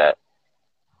 Look at that.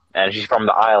 And she's from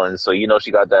the islands, so you know she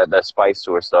got that spice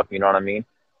to her stuff, you know what I mean?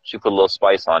 She put a little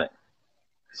spice on it.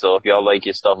 So if y'all like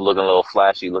your stuff looking a little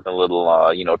flashy, looking a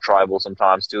little tribal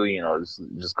sometimes too,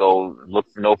 just go look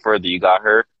no further. You got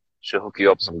her. She'll hook you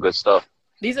up with some good stuff.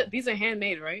 These are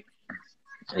handmade, right?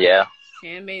 Yeah.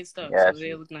 Handmade stuff, Yeah. so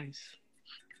they look nice.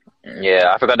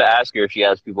 Yeah, I forgot to ask her if she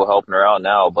has people helping her out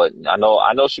now, but I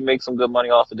know she makes some good money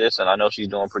off of this, and I know she's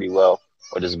doing pretty well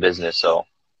with this business. So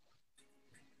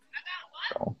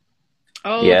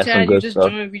Oh, yeah, some Chad, you good just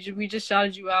stuff. joined. We just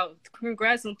shouted you out.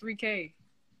 Congrats on 3K.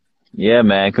 Yeah,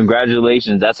 man,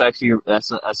 congratulations. That's a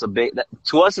big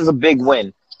to us is a big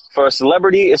win. For a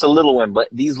celebrity, it's a little win, but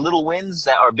these little wins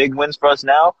that are big wins for us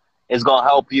now is gonna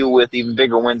help you with even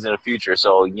bigger wins in the future.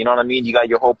 So you know what I mean? You got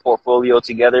your whole portfolio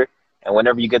together, and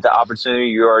whenever you get the opportunity,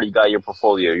 you already got your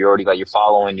portfolio. You already got your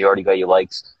following. You already got your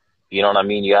likes. You know what I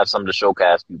mean? You have something to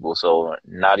showcase people. So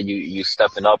now that you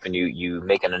stepping up and you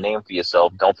making a name for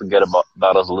yourself, don't forget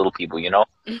about us little people. You know,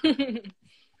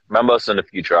 remember us in the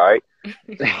future. All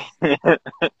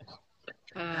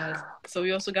right. So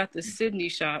we also got the Sydney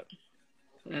shop.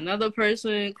 Another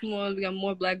person. Come on, we got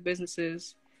more black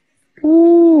businesses.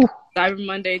 Ooh. Cyber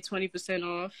Monday, 20%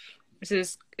 off. It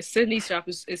says Sydney shop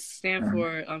is stand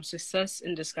for success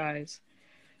in disguise.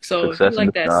 So if you Success in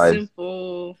like that disguise.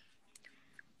 simple,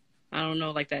 I don't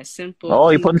know, like that simple Oh,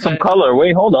 he clean putting some cut. color.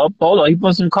 Wait, hold up. Hold on. He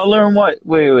put some color in what?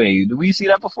 Wait. Did we see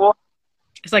that before?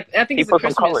 It's like I think He it's a put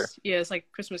some color. Christmas. Yeah, it's like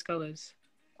Christmas colors.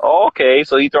 Oh, okay.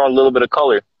 So he throwing a little bit of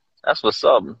color. That's what's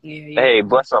up. Yeah. Hey,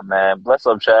 bless up, man. Bless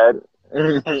up, Chad.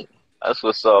 That's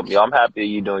what's up. Yo, I'm happy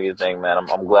you doing your thing, man.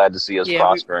 I'm glad to see us Yeah,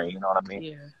 prospering. You know what I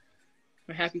mean?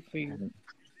 we're happy for you.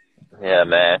 Yeah,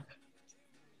 man.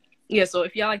 Yeah, so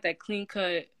if y'all like that clean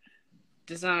cut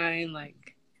design,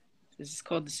 like this is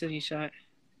called the City Shop.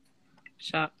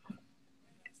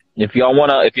 If y'all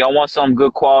want some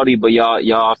good quality, but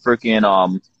y'all freaking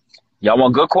y'all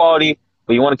want good quality,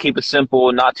 but you want to keep it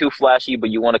simple, not too flashy, but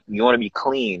you want to be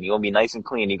clean. You want to be nice and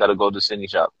clean. You got to go to Sydney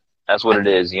Shop. That's what it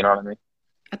is. You know what I mean?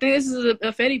 I think this is a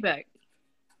Fetty bag.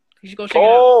 You should go check it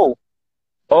out.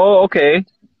 Oh, okay.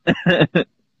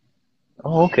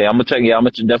 Oh, okay. I'm gonna check. Yeah, I'm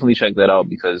gonna definitely check that out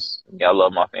because I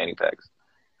love my fanny packs.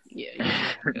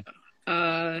 Yeah.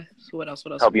 So what else?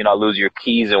 Help you not lose your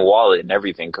keys and wallet and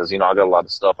everything because I got a lot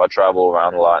of stuff. I travel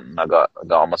around a lot and I got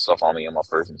all my stuff on me in my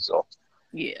person. So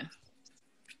Yeah.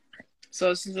 So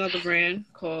this is another brand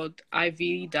called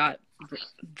IV.the.brand.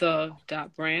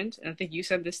 And I think you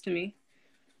sent this to me.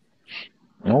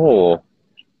 oh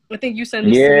I think you sent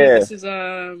this to me. This is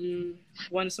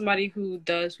somebody who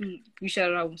we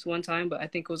shouted out one time, but I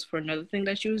think it was for another thing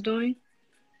that she was doing.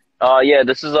 yeah,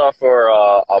 this is for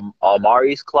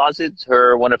Amari's Closet,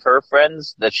 one of her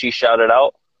friends that she shouted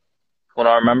out when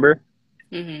I remember.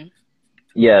 Mm-hmm.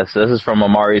 Yes, this is from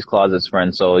Amari's Closet's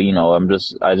friend. So,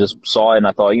 I just saw it and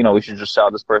I thought, we should just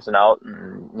shout this person out.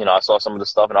 And, I saw some of the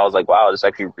stuff and I was like, wow, this is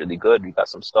actually really good. We got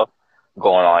some stuff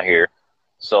going on here.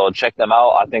 So check them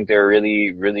out. I think they're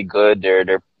really, really good. They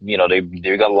got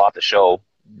a lot to show.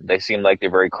 They seem like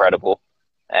they're very credible.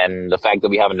 And the fact that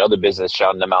we have another business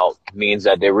shouting them out means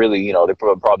that they're really, they're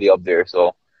probably up there.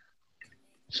 So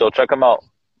check them out.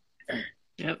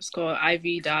 Yep, it's called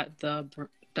IV.the.brand.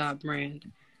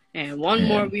 And one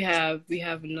more we have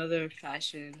another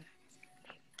fashion.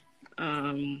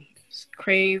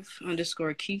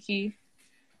 Crave_Kiki.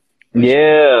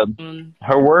 Yeah,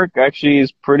 her work actually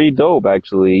is pretty dope.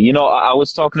 Actually, I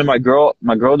was talking to my girl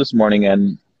this morning,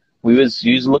 and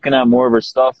she was looking at more of her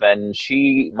stuff, and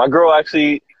my girl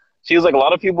actually, she was like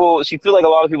she feel like a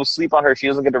lot of people sleep on her. She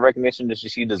doesn't get the recognition that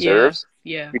she deserves.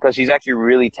 Yeah. Because she's actually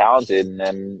really talented, and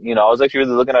I was actually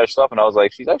really looking at her stuff, and I was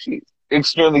like, she's actually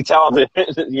extremely talented.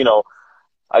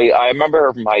 I remember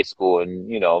her from high school, and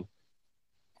you know,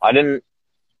 I didn't.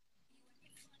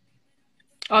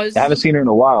 Oh, I this haven't is seen her in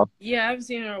a while. yeah. I haven't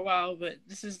seen her in a while, but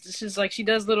this is like she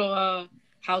does little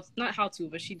how not how to,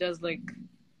 but she does like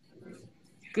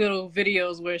little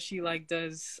videos where she like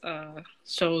does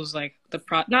shows like the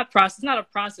not process, not a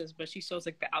process, but she shows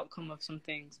like the outcome of some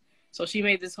things. So she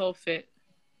made this whole fit.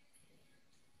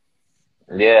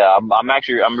 Yeah,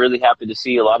 I'm really happy to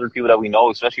see a lot of the people that we know,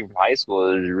 especially from high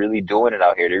school, is really doing it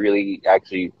out here. They're really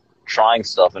actually trying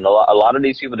stuff, and a lot of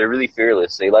these people, they're really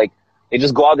fearless. They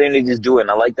just go out there and they just do it,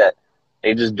 and I like that.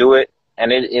 They just do it,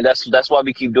 and that's why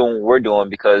we keep doing what we're doing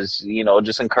because you know it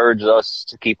just encourages us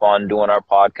to keep on doing our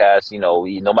podcast. You know,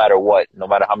 no matter what, no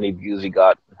matter how many views we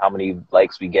got, how many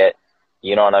likes we get,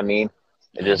 you know what I mean?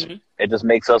 Mm-hmm. It just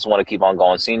makes us want to keep on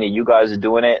going. Seeing that you guys are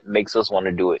doing it makes us want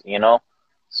to do it. You know.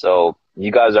 So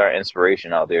you guys are an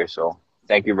inspiration out there. So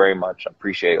thank you very much. I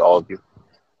appreciate all of you.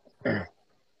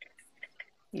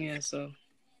 Yeah. So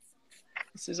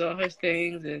this is all her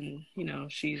things, and you know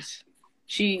she does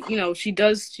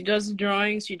the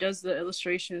drawings, she does the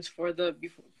illustrations for the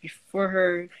before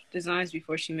her designs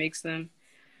before she makes them,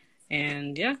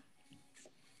 and yeah,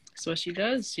 that's what she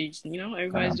does.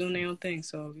 Everybody's Uh, doing their own thing,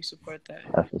 so we support that.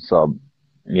 that's what's up.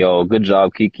 Yo, good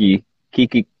job, Kiki.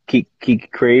 Kiki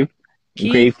Crave.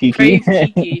 Crave Kiki.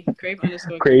 Crave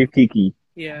underscore Crave Kiki. Kiki.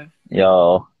 Yeah.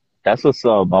 Yo, that's what's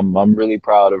up. I'm really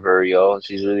proud of her, yo.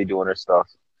 She's really doing her stuff.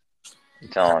 I'm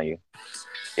telling you.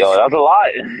 Yo, that was a lot.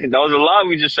 That was a lot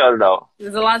we just shouted out.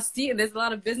 There's a lot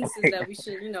of businesses that we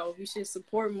should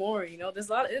support more. There's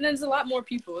a lot more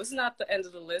people. It's not the end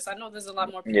of the list. I know there's a lot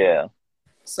more people. Yeah.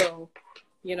 So,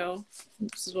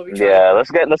 this is what we try. Yeah, let's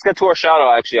get to our shout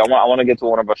out actually. I want to get to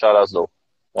one of our shout outs though.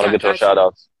 I want to get to our shout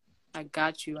outs. I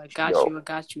got you.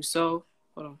 So,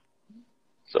 hold on.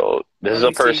 So this is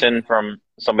a person from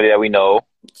somebody that we know.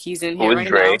 He's in here right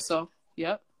now. So,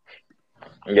 yep.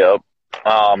 Yep.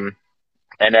 And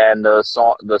then the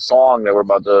song that we're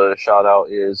about to shout out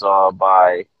is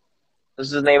by, this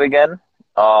is his name again.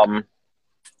 I'm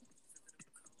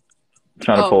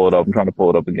trying to pull it up. I'm trying to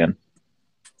pull it up again.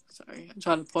 Sorry, I'm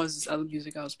trying to pause this other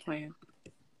music I was playing.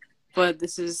 But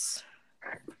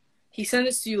he sent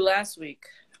this to you last week.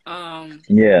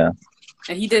 Yeah.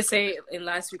 And he did say in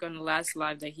last week on the last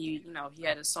live that he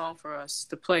had a song for us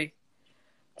to play.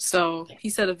 So he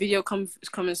said a video is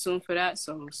coming soon for that.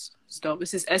 So it's dope.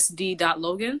 This is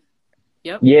SD.Logan.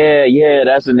 Yep. Yeah,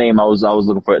 that's the name I was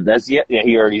looking for. Yeah,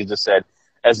 he already just said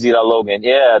SD.Logan.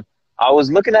 Yeah. I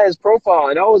was looking at his profile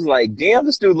and I was like, damn,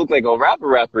 this dude looked like a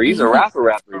rapper. He's a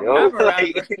rapper, yo.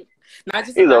 Not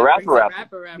just he's a rapper.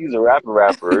 He's a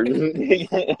rapper.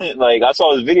 Like I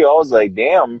saw his video, I was like,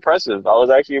 damn, impressive. I was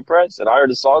actually impressed. And I heard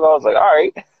the song, I was like,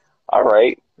 all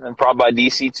right. And Proud by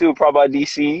DC too. Proud by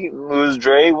DC, Luz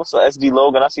Dre, what's up,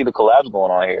 SD.Logan? I see the collabs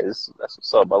going on here. That's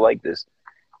what's up. I like this.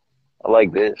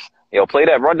 Yo, play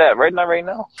that, run that right now. Go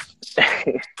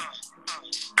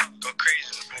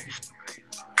crazy.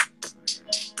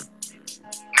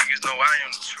 Niggas know I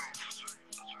am the truth.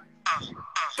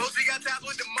 Posey got ties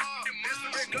with the mob.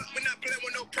 When I play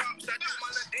with no props, I do my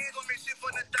little dance on me shit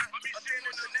for the dot. I'm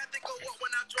standing on nothing, go up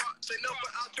when I drop. Say no for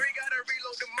out three, gotta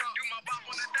reload them out. Do my bop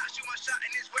on the dot, shoot my shot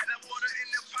in this wet, that water in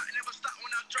the pot. Never stop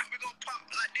when I drop, we gon' pop.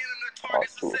 Like then on the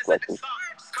target, success at the top.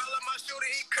 Call up my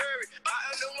shooter, he Curry.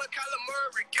 I am the one, Kyler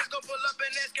Murray. Kids gon' pull up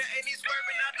and ask, ain't he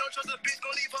swerving? I don't trust a bitch,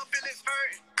 gon' leave her feelings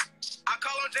hurting. I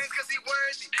call on James cause he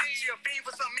worthy. She a fiend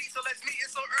for some meat, so let's meet.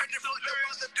 It's so urgent. Fuck the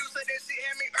about to do, so then she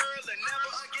had me early. Never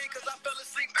again cause I fell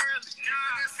asleep early.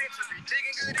 Essentially,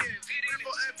 digging good in it.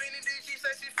 Before infinity, she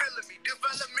said she feeling me.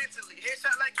 Developmentally,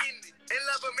 headshot like Kennedy. In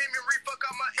love with memory, fuck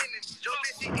all my enemies. Your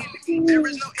bitch, she enemy. There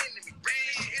is no enemy.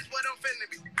 Ready is what I'm finna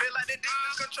be. Feel like the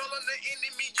demons controlling the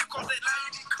enemy. You cross that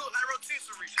line, you get cooked like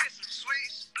rotisserie.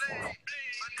 Sweet blade.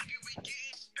 My nigga, we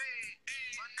getting paid.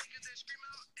 My niggas that scream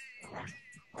out.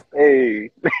 Hey,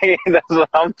 that's what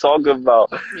I'm talking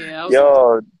about. Yeah,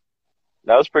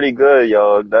 that was pretty good,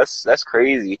 yo. That's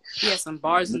crazy. He has some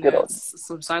bars in there.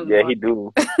 Some silent bars. He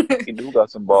do. He do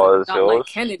got some bars, yo. Like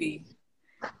Kennedy.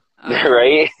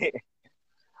 Right?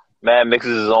 Man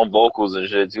mixes his own vocals and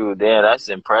shit too. Damn, that's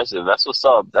impressive. That's what's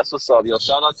up. Yo,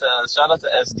 shout out to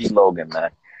SD.Logan, man.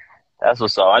 That's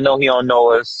what's up. I know he don't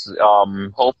know us.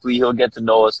 Hopefully he'll get to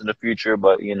know us in the future,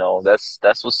 but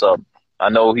that's what's up. I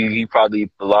know he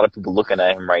probably, a lot of people looking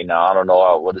at him right now. I don't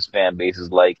know what his fan base is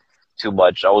like too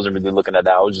much. I wasn't really looking at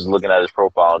that. I was just looking at his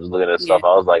profile, just looking at his stuff.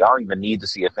 I was like, I don't even need to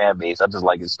see a fan base. I just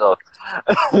like his stuff.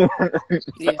 I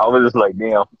was just like,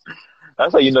 damn.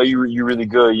 That's how you know you're really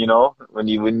good, when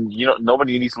you know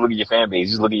nobody needs to look at your fan base.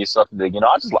 Just look at your stuff and be like,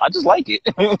 I just like it.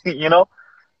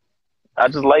 I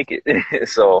just like it.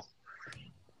 So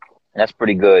that's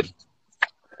pretty good.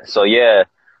 So yeah,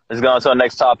 let's go on to the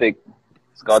next topic.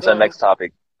 Let's go on to the So next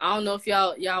topic. I don't know if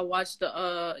y'all watched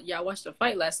the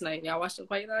fight last night. Y'all watched the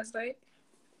fight last night?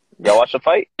 Y'all watch the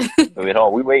fight? Wait, hold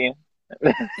on, we waiting.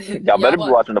 Y'all better be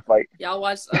watching the fight, Y'all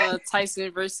watched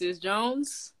Tyson versus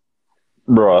Jones?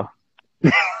 bro.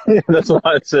 That's what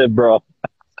I said, bro.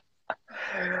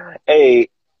 Hey,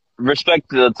 respect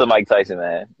to Mike Tyson,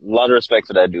 man. A lot of respect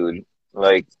for that dude.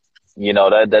 Like,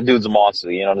 that dude's a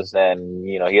monster. You know what I'm saying?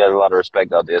 He has a lot of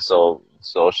respect out there. So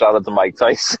shout out to Mike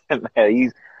Tyson,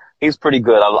 man. He's pretty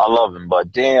good. I love him,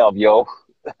 but damn, yo,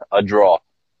 a draw.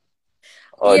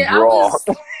 Draw.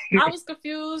 I was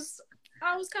confused.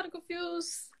 I was kind of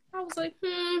confused. I was like,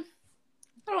 I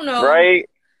don't know. Right?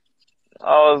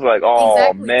 I was like, oh,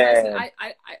 exactly, man.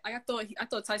 Tyson, I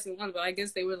thought Tyson won, but I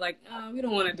guess they were like, we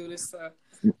don't want to do this.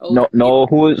 No.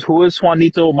 Who is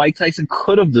Juanito? Mike Tyson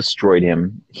could have destroyed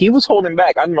him. He was holding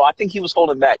back. I don't know. I think he was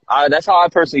holding back. That's how I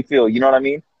personally feel. You know what I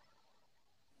mean?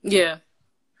 Yeah.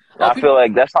 I feel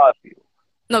like that's how I feel.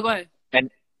 No, go ahead. And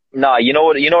nah, you know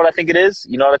what I think it is?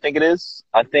 You know what I think it is?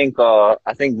 I think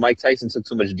Mike Tyson took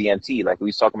too much DMT, like we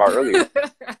was talking about earlier.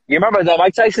 You remember that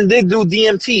Mike Tyson did do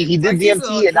DMT. He did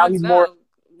DMT, and now he's more.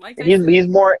 He's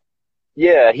more.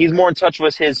 Yeah, he's more in touch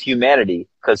with his humanity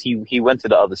because he went to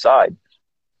the other side.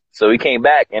 So he came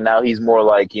back, and now he's more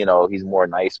like, he's more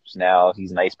nice now.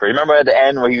 He's nice. Remember at the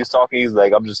end where he was talking, he's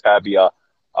like, I'm just happy I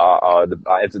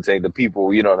entertained the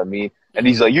people, you know what I mean? And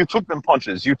he's like, you took them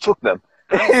punches. You took them.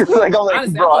 I'm like,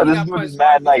 bro, this dude is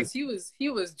mad nice. He was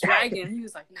dragging. He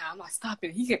was like, nah, I'm not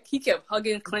stopping. He kept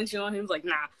hugging, clenching on him. He was like,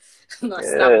 nah, I'm not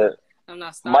stopping. I'm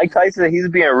not stopping. Mike Tyson, he's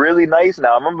being really nice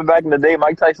now. I remember back in the day,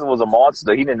 Mike Tyson was a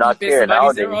monster. He did not care.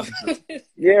 Nowadays,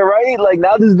 yeah, right? Like,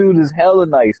 now this dude is hella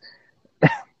nice.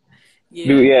 Yeah.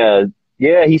 Dude,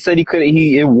 yeah. He said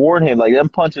it wore him. Like, them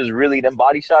punches really, them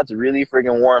body shots really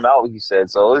freaking wore him out, he said.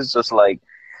 So it's just like,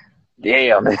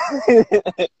 damn.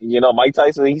 Mike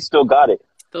Tyson, he still got it.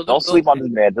 Don't sleep on this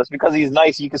man. Just because he's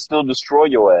nice, he can still destroy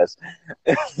your ass.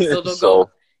 So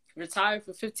retired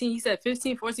for 15, he said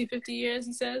 15, 14, 50 years,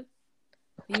 he said?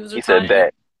 He was retired.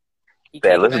 He said,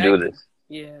 bet. Let's do this.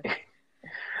 Yeah.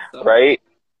 So. Right?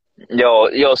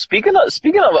 Yo, speaking of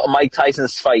Mike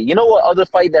Tyson's fight, you know what other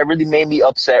fight that really made me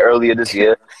upset earlier this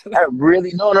year? No.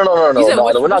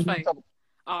 We're not fight?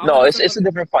 No, it's a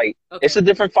different fight. Okay. It's a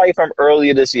different fight from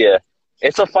earlier this year.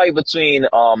 It's a fight between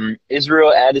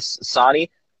Israel Adesanya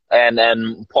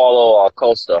and Paulo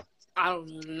Costa. I don't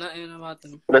know nothing about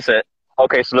them. Listen,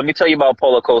 okay, so let me tell you about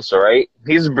Paulo Costa, right?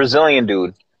 He's a Brazilian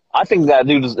dude. I think that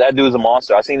dude's a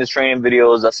monster. I've seen his training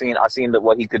videos. I've seen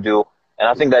what he could do, and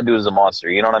I think that dude is a monster.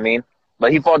 You know what I mean?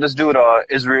 But he fought this dude,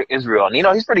 Israel, and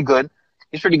he's pretty good.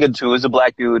 He's pretty good too. He's a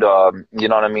black dude. You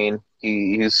know what I mean?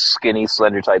 He's skinny,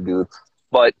 slender type dude.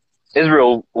 But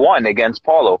Israel won against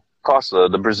Paulo Costa,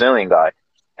 the Brazilian guy,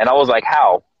 and I was like,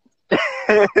 how?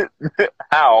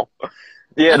 How?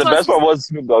 Yeah, the best part was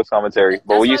Snoop Dogg's commentary.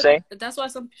 But what were you saying? That's why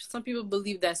some people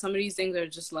believe that some of these things are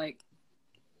just like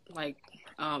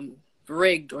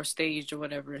rigged or staged or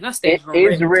whatever. Not staged, but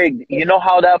rigged. It is rigged. You know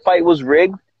how that fight was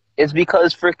rigged? It's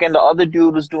because freaking the other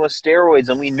dude was doing steroids,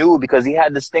 and we knew because he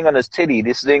had this thing on his titty,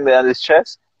 this thing on his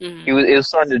chest. Mm-hmm. It was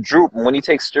starting to droop. And when you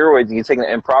take steroids and you take it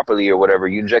improperly or whatever,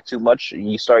 you inject too much,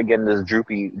 you start getting this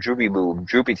droopy boob,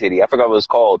 droopy titty. I forgot what it was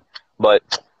called, but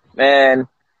man,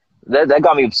 that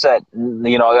got me upset.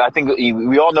 I think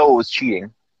we all know it was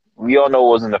cheating. We all know it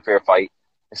wasn't a fair fight.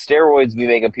 Steroids be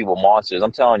making people monsters.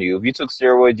 I'm telling you, if you took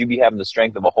steroids, you'd be having the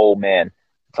strength of a whole man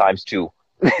times 2.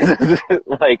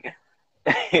 Like,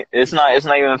 it's not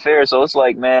even fair. So it's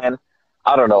like, man,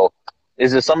 I don't know.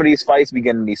 Is there some of these fights be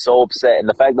getting me so upset? And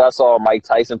the fact that I saw Mike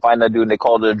Tyson find that dude and they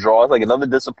called it a draw, it's like another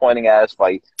disappointing ass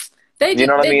fight. They just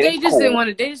cool. want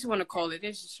to call it. They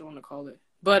just want to call it.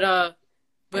 But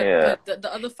yeah.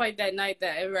 the other fight that night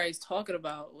that everybody's talking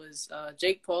about was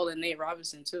Jake Paul and Nate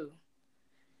Robinson too.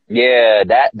 Yeah,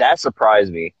 that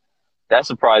surprised me. I'm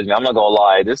not gonna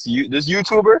lie. This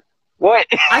YouTuber, what?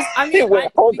 I mean,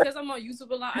 because I'm on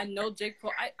YouTube a lot, I know Jake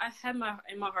Paul. I had in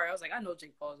my heart, I was like, I know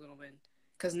Jake Paul is gonna win.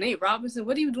 Because Nate Robinson,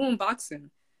 what are you doing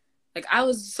boxing? Like, I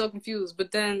was so confused.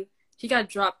 But then he got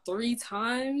dropped 3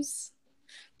 times.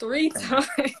 3 times.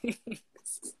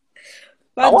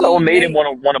 I wonder what made him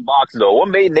want to box, though. What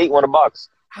made Nate want to box?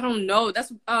 I don't know.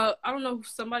 That's I don't know.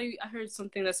 I heard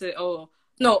something that said, it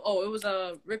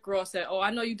was Rick Ross said, I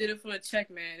know you did it for a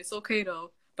check, man. It's okay, though.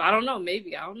 But I don't know.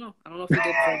 Maybe. I don't know. I don't know if he did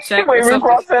it for a check. Wait, Rick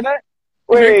Ross said that?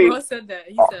 Wait. Rick Ross said that.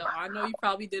 He said, I know you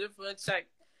probably did it for a check.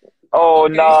 Oh,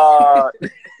 okay. Nah.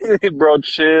 Bro,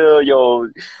 chill. Yo,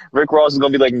 Rick Ross is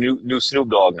going to be like new Snoop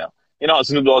Dogg now. You know,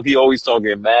 Snoop Dogg, he always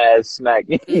talking mad smack.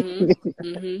 It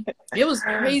was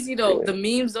crazy though. The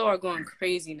memes though are going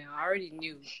crazy now. I already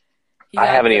knew. I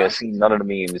haven't even seen none of the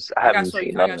memes. I haven't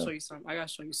seen none of them. I gotta show you some. I gotta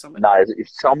show you some. Nah,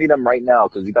 tell me them right now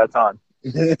because we got time.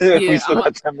 We still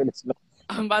got 10 minutes.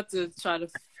 I'm about to try to,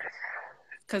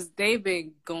 because they've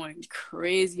been going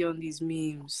crazy on these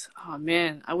memes. Oh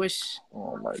man, I wish.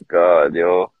 Oh my god,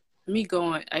 yo. Me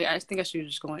going. I think I should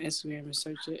just go on Instagram and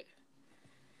search it.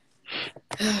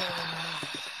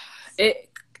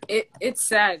 It's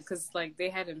sad because like they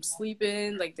had him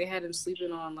sleeping. Like they had him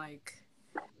sleeping on like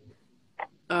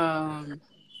in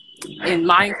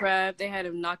Minecraft. They had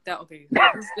him knocked out. Okay,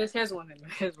 here's one of them.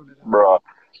 Bro.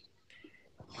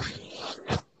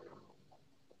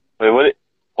 Wait, what?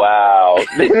 Wow.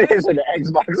 This is an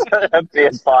Xbox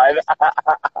PS5.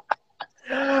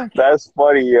 That's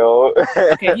funny, yo.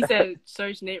 Okay, he said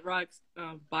search Nate Rock's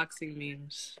boxing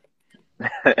memes.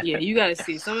 Yeah, you gotta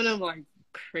see. Some of them are like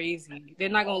crazy. They're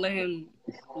not gonna let him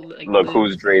like look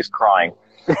who's Dre's crying.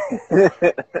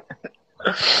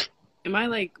 Am I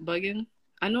like bugging?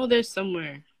 I know there's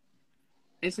somewhere.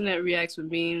 Internet reacts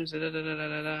with memes.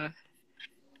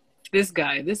 This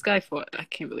guy fought. I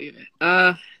can't believe it.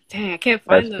 Dang, I can't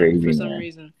find them crazy, for some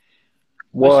reason.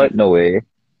 What? No way.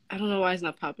 I don't know why it's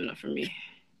not popping up for me.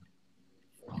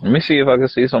 Let me see if I can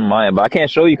see some of mine, but I can't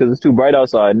show you because it's too bright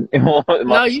outside. No,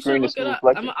 you should look it up.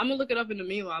 I'm gonna look it up in the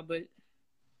meanwhile, but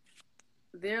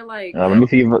they're like. Let me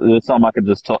see if there's something I could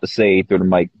just say through the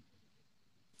mic.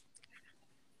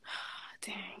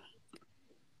 Dang,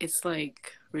 it's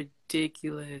like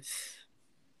ridiculous.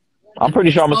 I'm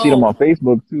pretty sure I'm gonna see them on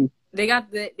Facebook too. They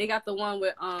got the one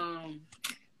with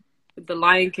the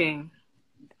Lion King.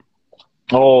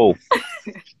 Oh,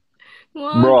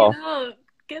 bro,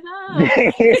 get up.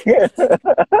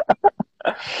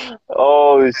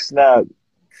 Oh snap!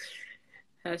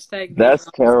 Hashtag that's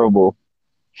terrible.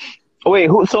 Oh, wait,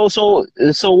 who? So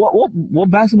what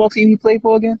basketball team he played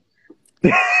for again?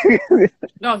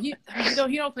 No, he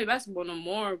don't play basketball no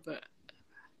more. But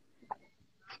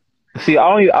see,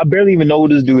 I barely even know who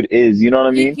this dude is. You know what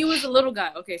I mean? He was a little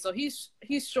guy. Okay, so he's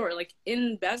short. Like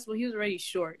in basketball, he was already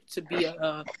short to be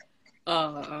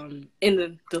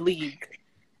in the league.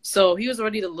 So he was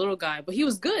already the little guy, but he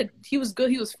was good. He was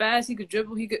good. He was fast. He could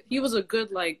dribble. He was a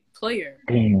good like player.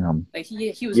 Damn. Like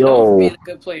he was known for being a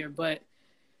good player, but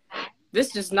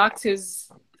this just knocked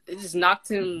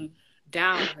him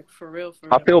down, like for real.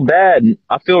 I feel bad.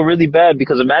 I feel really bad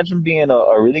because imagine being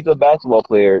a really good basketball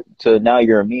player to now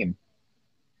you're a meme.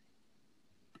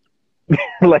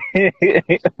 Like,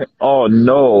 oh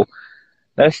no,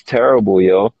 that's terrible,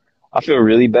 yo. I feel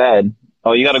really bad.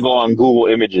 Oh, you gotta go on Google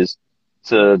Images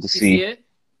to see. See it?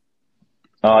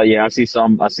 Yeah, I see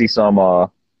some. Could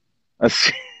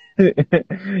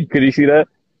you see that?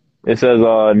 It says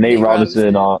Nate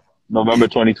Robinson, November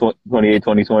 28,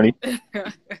 2020.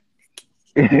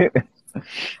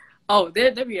 Oh,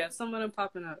 there we are. Some of them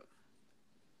popping up.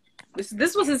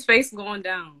 This was his face going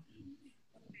down.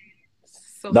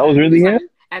 So that was really him?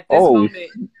 At this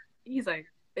moment, he's like,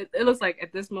 it looks like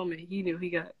at this moment he knew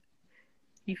he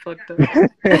fucked up.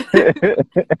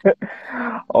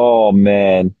 Oh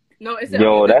man. No, it's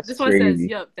that's this crazy. One says,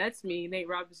 "Yup, that's me, Nate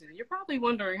Robinson." You're probably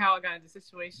wondering how I got in this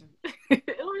situation.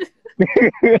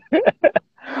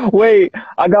 Wait,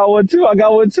 I got one too.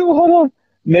 Hold on.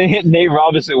 Nate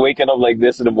Robinson waking up like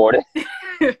this in the morning.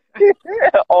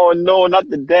 Oh no, not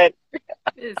the dent.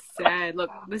 It's sad.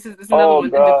 Look, this is another one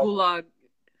in the gulag.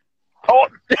 Oh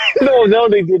no,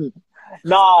 they didn't.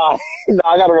 Nah,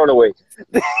 I gotta run away.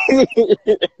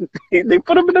 They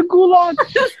put him in the gulag.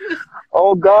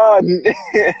 Oh God.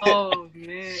 Oh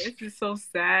man, this is so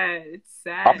sad. It's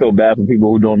sad. I feel bad for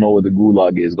people who don't know what the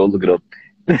gulag is. Go look it up.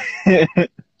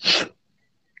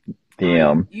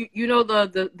 Damn. You know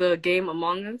the game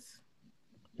Among Us?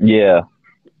 Yeah.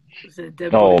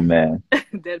 Oh man.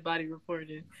 Dead body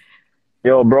reported.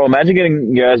 Yo, bro, imagine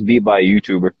getting your ass beat by a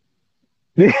YouTuber.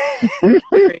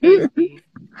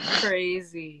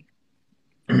 Crazy.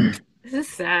 This is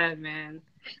sad, man.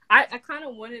 I kind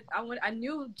of wanted. I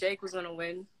knew Jake was gonna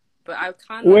win, but I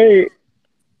kind of wait.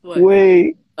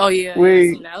 Oh yeah,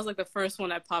 wait. That was like the first one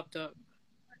that popped up.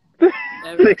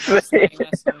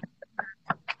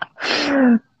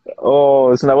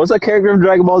 Oh, so now what's that character from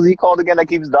Dragon Ball Z called again that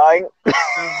keeps dying?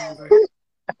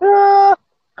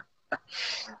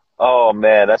 Oh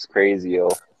man, that's crazy, yo.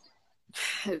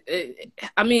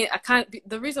 I mean,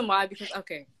 the reason why, because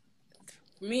okay,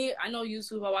 me, I know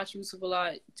YouTube. I watch YouTube a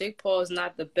lot. Jake Paul is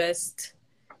not the best.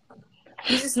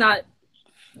 He's just not.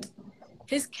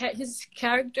 His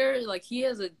character, like he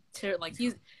has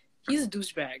he's a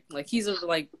douchebag. Like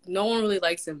like no one really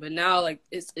likes him, but now like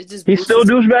it just He's still a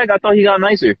douchebag. I thought he got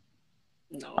nicer.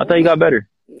 I thought he no. got better.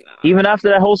 Nah. Even after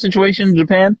that whole situation in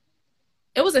Japan.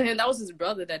 It wasn't him. That was his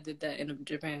brother that did that in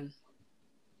Japan.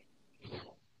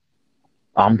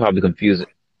 I'm probably confused.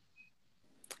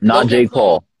 Not Logan Jake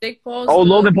Paul. Jake Paul's Oh, the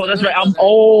Logan Paul. That's little right. brother.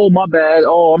 Oh, my bad.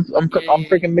 Oh, I'm Yeah.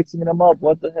 freaking mixing them up.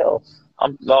 What the hell?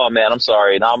 Oh man, I'm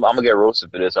sorry. Now I'm gonna get roasted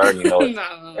for this. I already know it.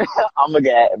 Nah. I'm gonna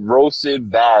get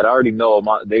roasted bad. I already know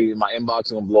my inbox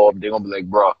is gonna blow up. They're gonna be like,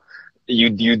 bro,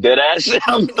 you dead ass.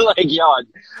 I'm like, y'all,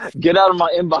 get out of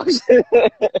my inbox.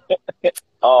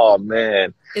 Oh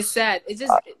man, It's sad. It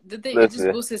just the thing. It just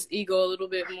listen. boosts his ego a little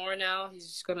bit more now. He's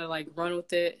just gonna like run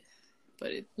with it.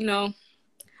 But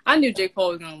I knew Jake Paul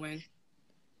was gonna win.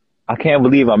 I can't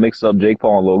believe I mixed up Jake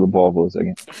Paul and Logan Paul for a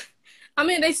second. I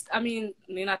mean,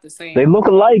 they're not the same. They look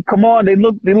alike. Come on, they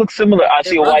look similar. I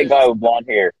They're see a white guy brothers. with blonde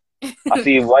hair. I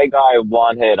see a white guy with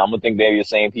blonde head. I'm gonna think they're the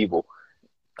same people.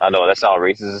 I know that sounds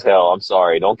racist as hell. I'm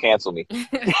sorry. Don't cancel me.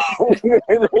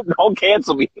 Don't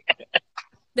cancel me.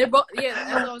 They're both. Yeah,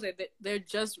 that's what I was saying. They're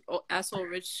just asshole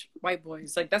rich white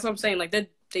boys. Like that's what I'm saying. Like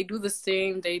they do the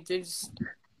same. They did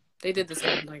the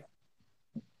same. Like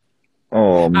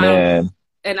Oh man.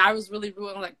 and I was really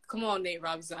rooting. I'm like, come on, Nate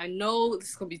Robinson. I know this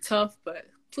is gonna be tough, but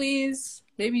please,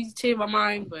 maybe change my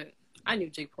mind. But I knew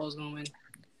Jake Paul was gonna win.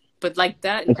 But like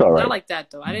that, It's all right. not like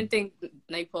that though. I didn't think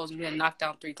Nate Paul was gonna get knocked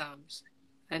down 3 times.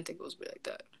 I didn't think it was gonna be like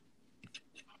that.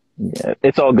 Yeah,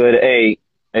 it's all good.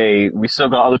 Hey, we still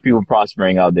got other people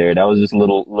prospering out there. That was just a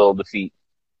little defeat.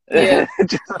 Yeah.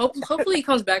 Hopefully he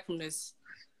comes back from this.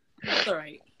 It's all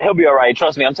right. He'll be all right.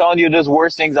 Trust me. I'm telling you, there's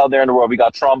worse things out there in the world. We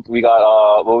got Trump. We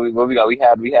got what we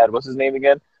got? We had what's his name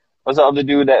again? What's the other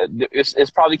dude that it's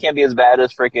probably can't be as bad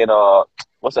as freaking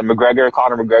what's that?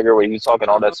 Conor McGregor, where he was talking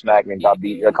all that smack and got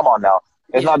beat. Yeah, come on now.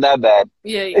 It's not that bad.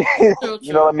 Yeah. True.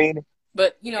 You know what I mean?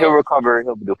 But he'll recover.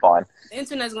 He'll do fine. The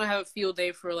internet's gonna have a field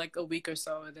day for like a week or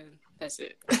so, and then that's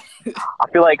it. I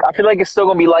feel like it's still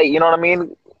gonna be light. You know what I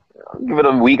mean? Give it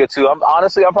a week or two. I'm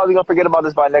probably gonna forget about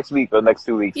this by next week or next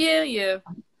 2 weeks. Yeah.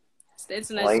 The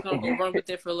internet's just gonna run with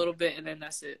it for a little bit, and then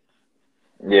that's it.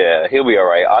 Yeah, he'll be all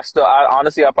right. I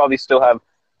probably still have.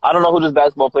 I don't know who this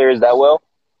basketball player is that well,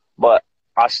 but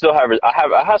I still have.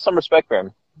 I have some respect for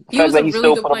him. The He was a he really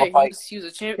still good put up player. a fight. He was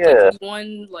a champion. Yeah. He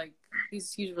won like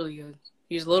he's really good.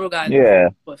 He's a little guy. Yeah.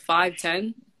 What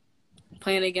 5'10",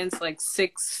 playing against like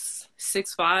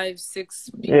 6'5",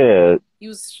 6. Yeah. He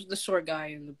was the short guy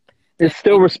in the. It's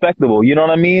still respectable. You know what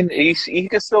I mean? He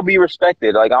can still be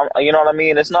respected. Like you know what I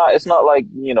mean? It's not like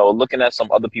looking at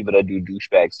some other people that do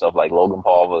douchebag stuff like Logan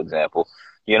Paul, for example.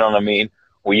 You know what I mean?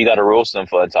 Where you got to roast them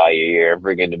for an entire year and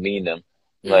friggin' demean them.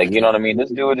 Like, you know what I mean?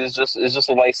 This dude is just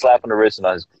a light slap on the wrist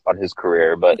on his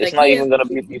career, but it's not even gonna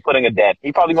be putting a dent.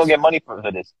 He probably gonna get money for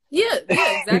this. Yeah,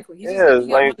 exactly. He Yeah, just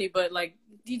got money, but like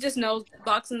he just knows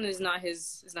boxing is not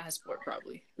his sport.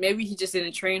 Probably, maybe he just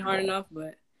didn't train hard enough,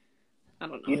 but I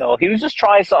don't know. He was just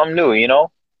trying something new.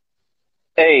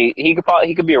 Hey, he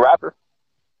could be a rapper.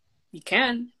 He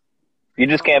can. You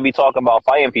just can't be talking about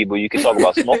fighting people. You can talk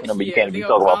about smoking them, but you Yeah, can't be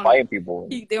talking about fighting people.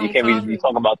 You can't be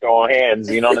talking about throwing hands.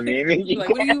 You know what I mean? Like,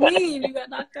 what do you mean? You got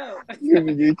knocked out.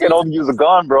 You can only use a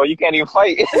gun, bro. You can't even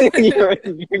fight. You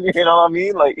know what I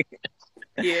mean? Like,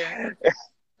 yeah.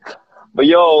 But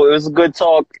yo, it was a good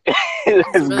talk. It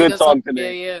was really good talk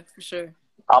today. Yeah, for sure.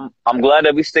 I'm glad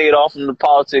that we stayed off from the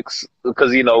politics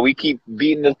because we keep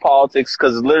beating this politics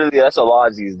because literally that's our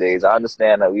lives these days. I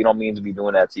understand that we don't mean to be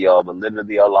doing that to y'all, but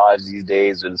literally our lives these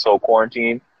days in this whole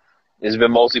quarantine has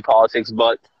been mostly politics.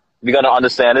 But we gotta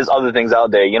understand there's other things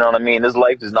out there. You know what I mean? This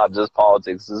life is not just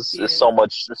politics. There's so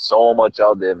much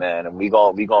out there, man. And we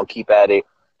gonna keep at it.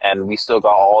 And we still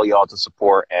got all y'all to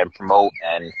support and promote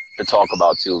and to talk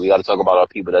about too. We got to talk about our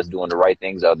people that's doing the right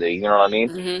things out there. You know what I mean?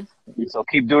 Mm-hmm. So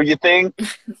keep doing your thing.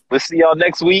 We'll see y'all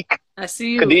next week. I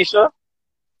see you. Kadisha?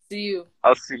 See you.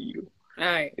 I'll see you. All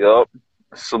right. Yup.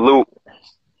 Salute.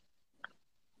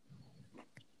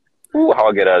 Ooh, how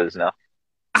I get out of this now?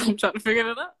 I'm trying to figure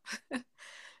it out.